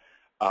other out.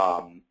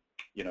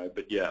 You know,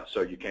 but yeah,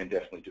 so you can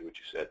definitely do what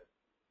you said.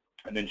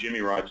 And then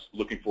Jimmy writes,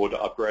 looking forward to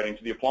upgrading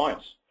to the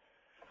appliance.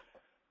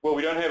 Well,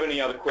 we don't have any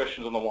other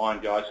questions on the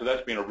line, guys, so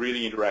that's been a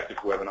really interactive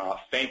webinar.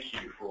 Thank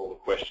you for all the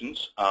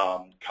questions.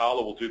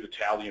 Carla will do the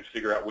tally and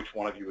figure out which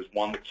one of you has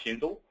won the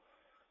Kindle.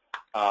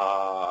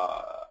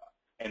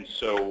 And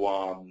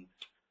so,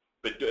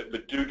 but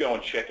do go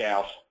and check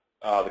out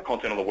the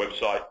content on the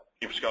website,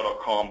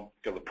 infrascale.com,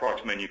 go to the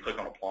products menu, click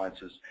on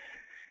appliances.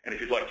 And if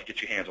you'd like to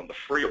get your hands on the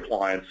free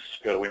appliance,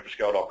 go to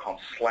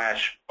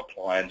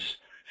infrascale.com/appliance,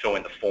 fill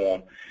in the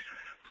form,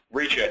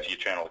 reach out to your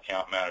channel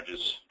account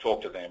managers,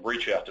 talk to them,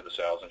 reach out to the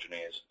sales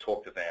engineers,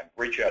 talk to them,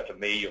 reach out to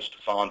me or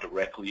Stefan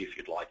directly if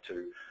you'd like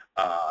to.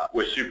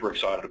 We're super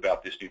excited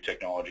about this new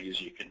technology,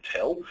 as you can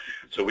tell,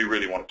 so we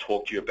really want to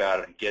talk to you about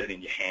it and get it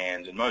in your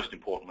hands, and most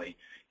importantly,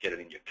 get it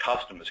in your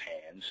customers'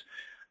 hands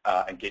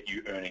and get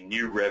you earning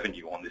new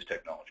revenue on this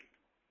technology.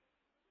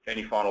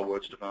 Any final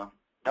words, Stefan?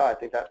 No, I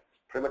think that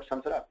pretty much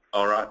sums it up.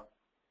 All right.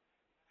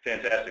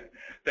 Fantastic.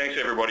 Thanks,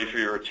 everybody, for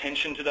your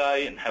attention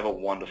today, and have a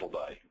wonderful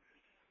day.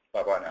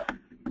 Bye-bye now.